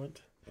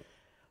excellent,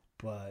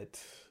 but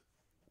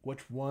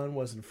which one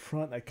was in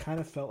front? I kind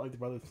of felt like the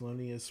Brother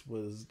Thelonious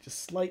was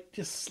just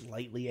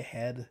slightly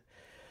ahead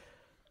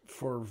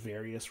for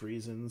various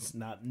reasons.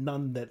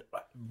 None that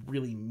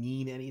really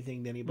mean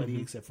anything to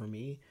anybody except for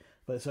me.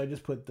 But so I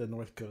just put the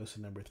North Coast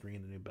at number 3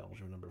 and the New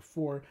Belgium number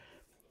 4.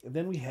 And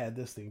then we had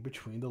this thing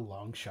between the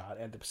Long Shot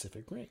and the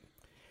Pacific Ring.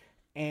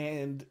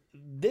 And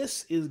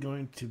this is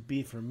going to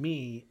be, for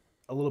me,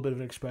 a little bit of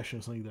an expression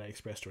of something that I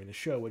expressed during the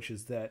show, which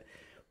is that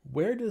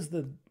where does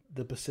the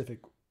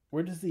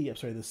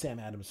Sam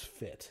Adams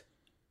fit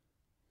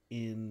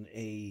in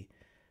a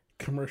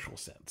commercial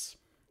sense?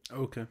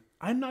 Okay.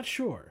 I'm not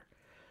sure.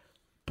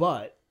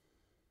 But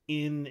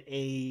in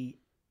a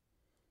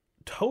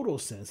total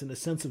sense, in the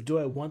sense of, do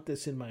I want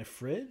this in my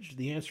fridge?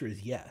 The answer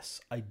is yes,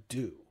 I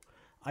do.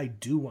 I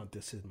do want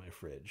this in my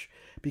fridge,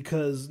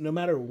 because no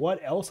matter what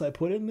else I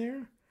put in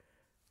there,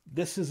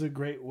 this is a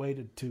great way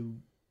to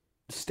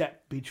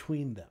step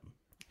between them.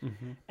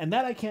 And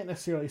that I can't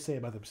necessarily say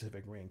about the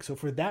Pacific Ring. So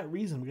for that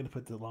reason, we're going to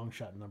put the Long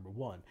Shot number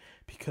 1,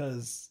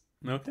 because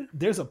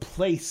there's a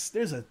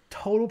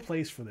total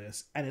place for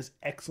this, and it's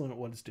excellent at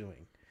what it's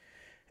doing.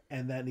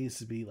 And that needs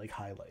to be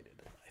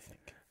highlighted, I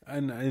think.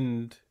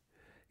 And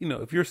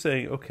if you're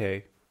saying,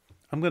 okay,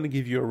 I'm going to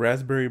give you a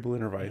Raspberry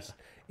Berliner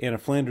and a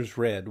Flanders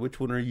Red, which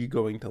one are you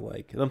going to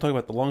like? And I'm talking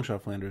about the Long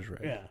Shot Flanders Red.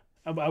 Yeah,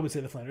 I would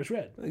say the Flanders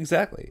Red.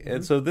 Exactly.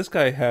 And so this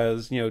guy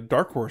has,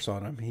 dark horse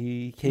on him.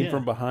 He came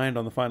from behind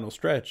on the final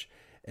stretch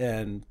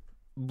and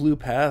blew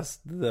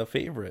past the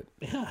favorite.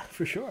 Yeah,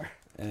 for sure.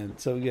 And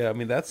so,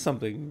 that's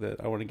something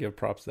that I want to give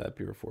props to that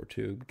beer for,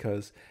 too,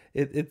 because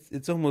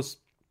it's almost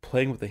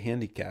playing with a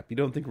handicap. You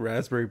don't think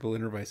Raspberry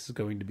Berliner Weiss is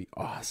going to be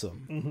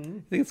awesome.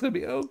 You think it's going to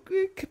be,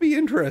 it could be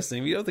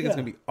interesting. But you don't think it's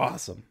going to be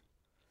awesome.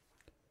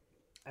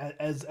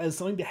 As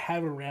something to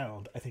have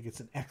around, I think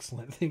it's an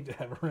excellent thing to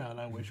have around.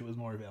 I wish it was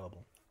more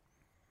available.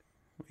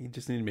 You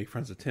just need to make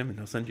friends with Tim, and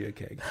he'll send you a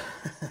keg.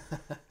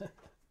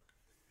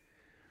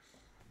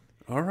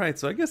 All right,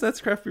 so I guess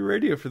that's Craft Beer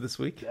Radio for this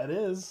week. That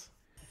is.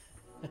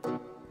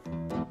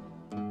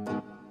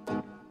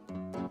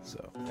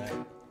 So,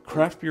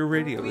 Craft Beer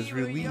Radio is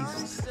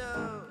released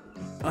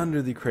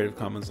under the Creative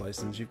Commons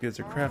license. You can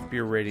visit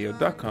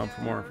craftbeerradio.com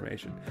for more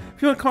information.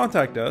 If you want to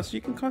contact us, you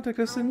can contact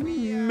us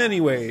in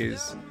many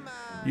ways.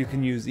 You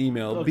can use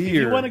email, beer. If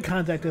you want to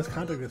contact us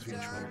via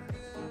Twitter.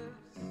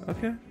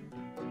 Okay.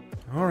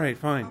 All right,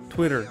 fine.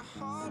 Twitter.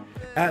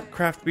 At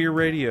Craft Beer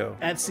Radio.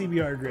 At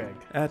CBR Greg.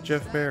 At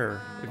Jeff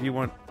Bear. If you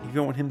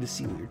don't want him to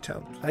see what you're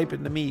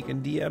typing to me, you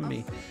can DM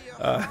me.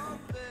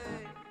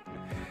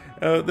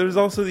 There's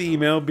also the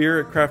email,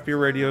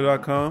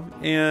 beer@craftbeerradio.com,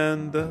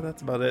 and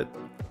that's about it.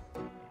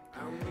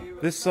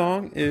 This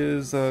song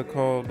is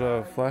called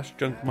Flash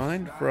Junk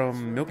Mind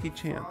from Milky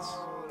Chance.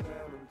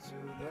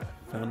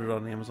 Found it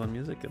on Amazon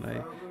Music, and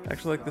I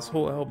actually like this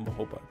whole album a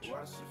whole bunch.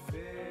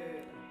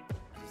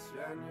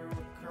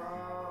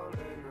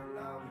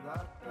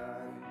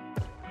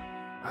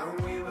 And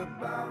we were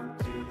bound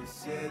to the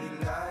city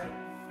life.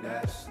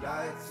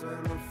 Flashlights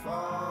when we're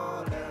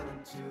falling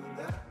into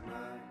that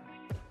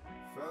night.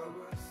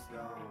 Focused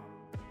on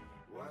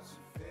what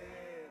you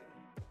feel,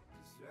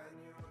 just when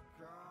you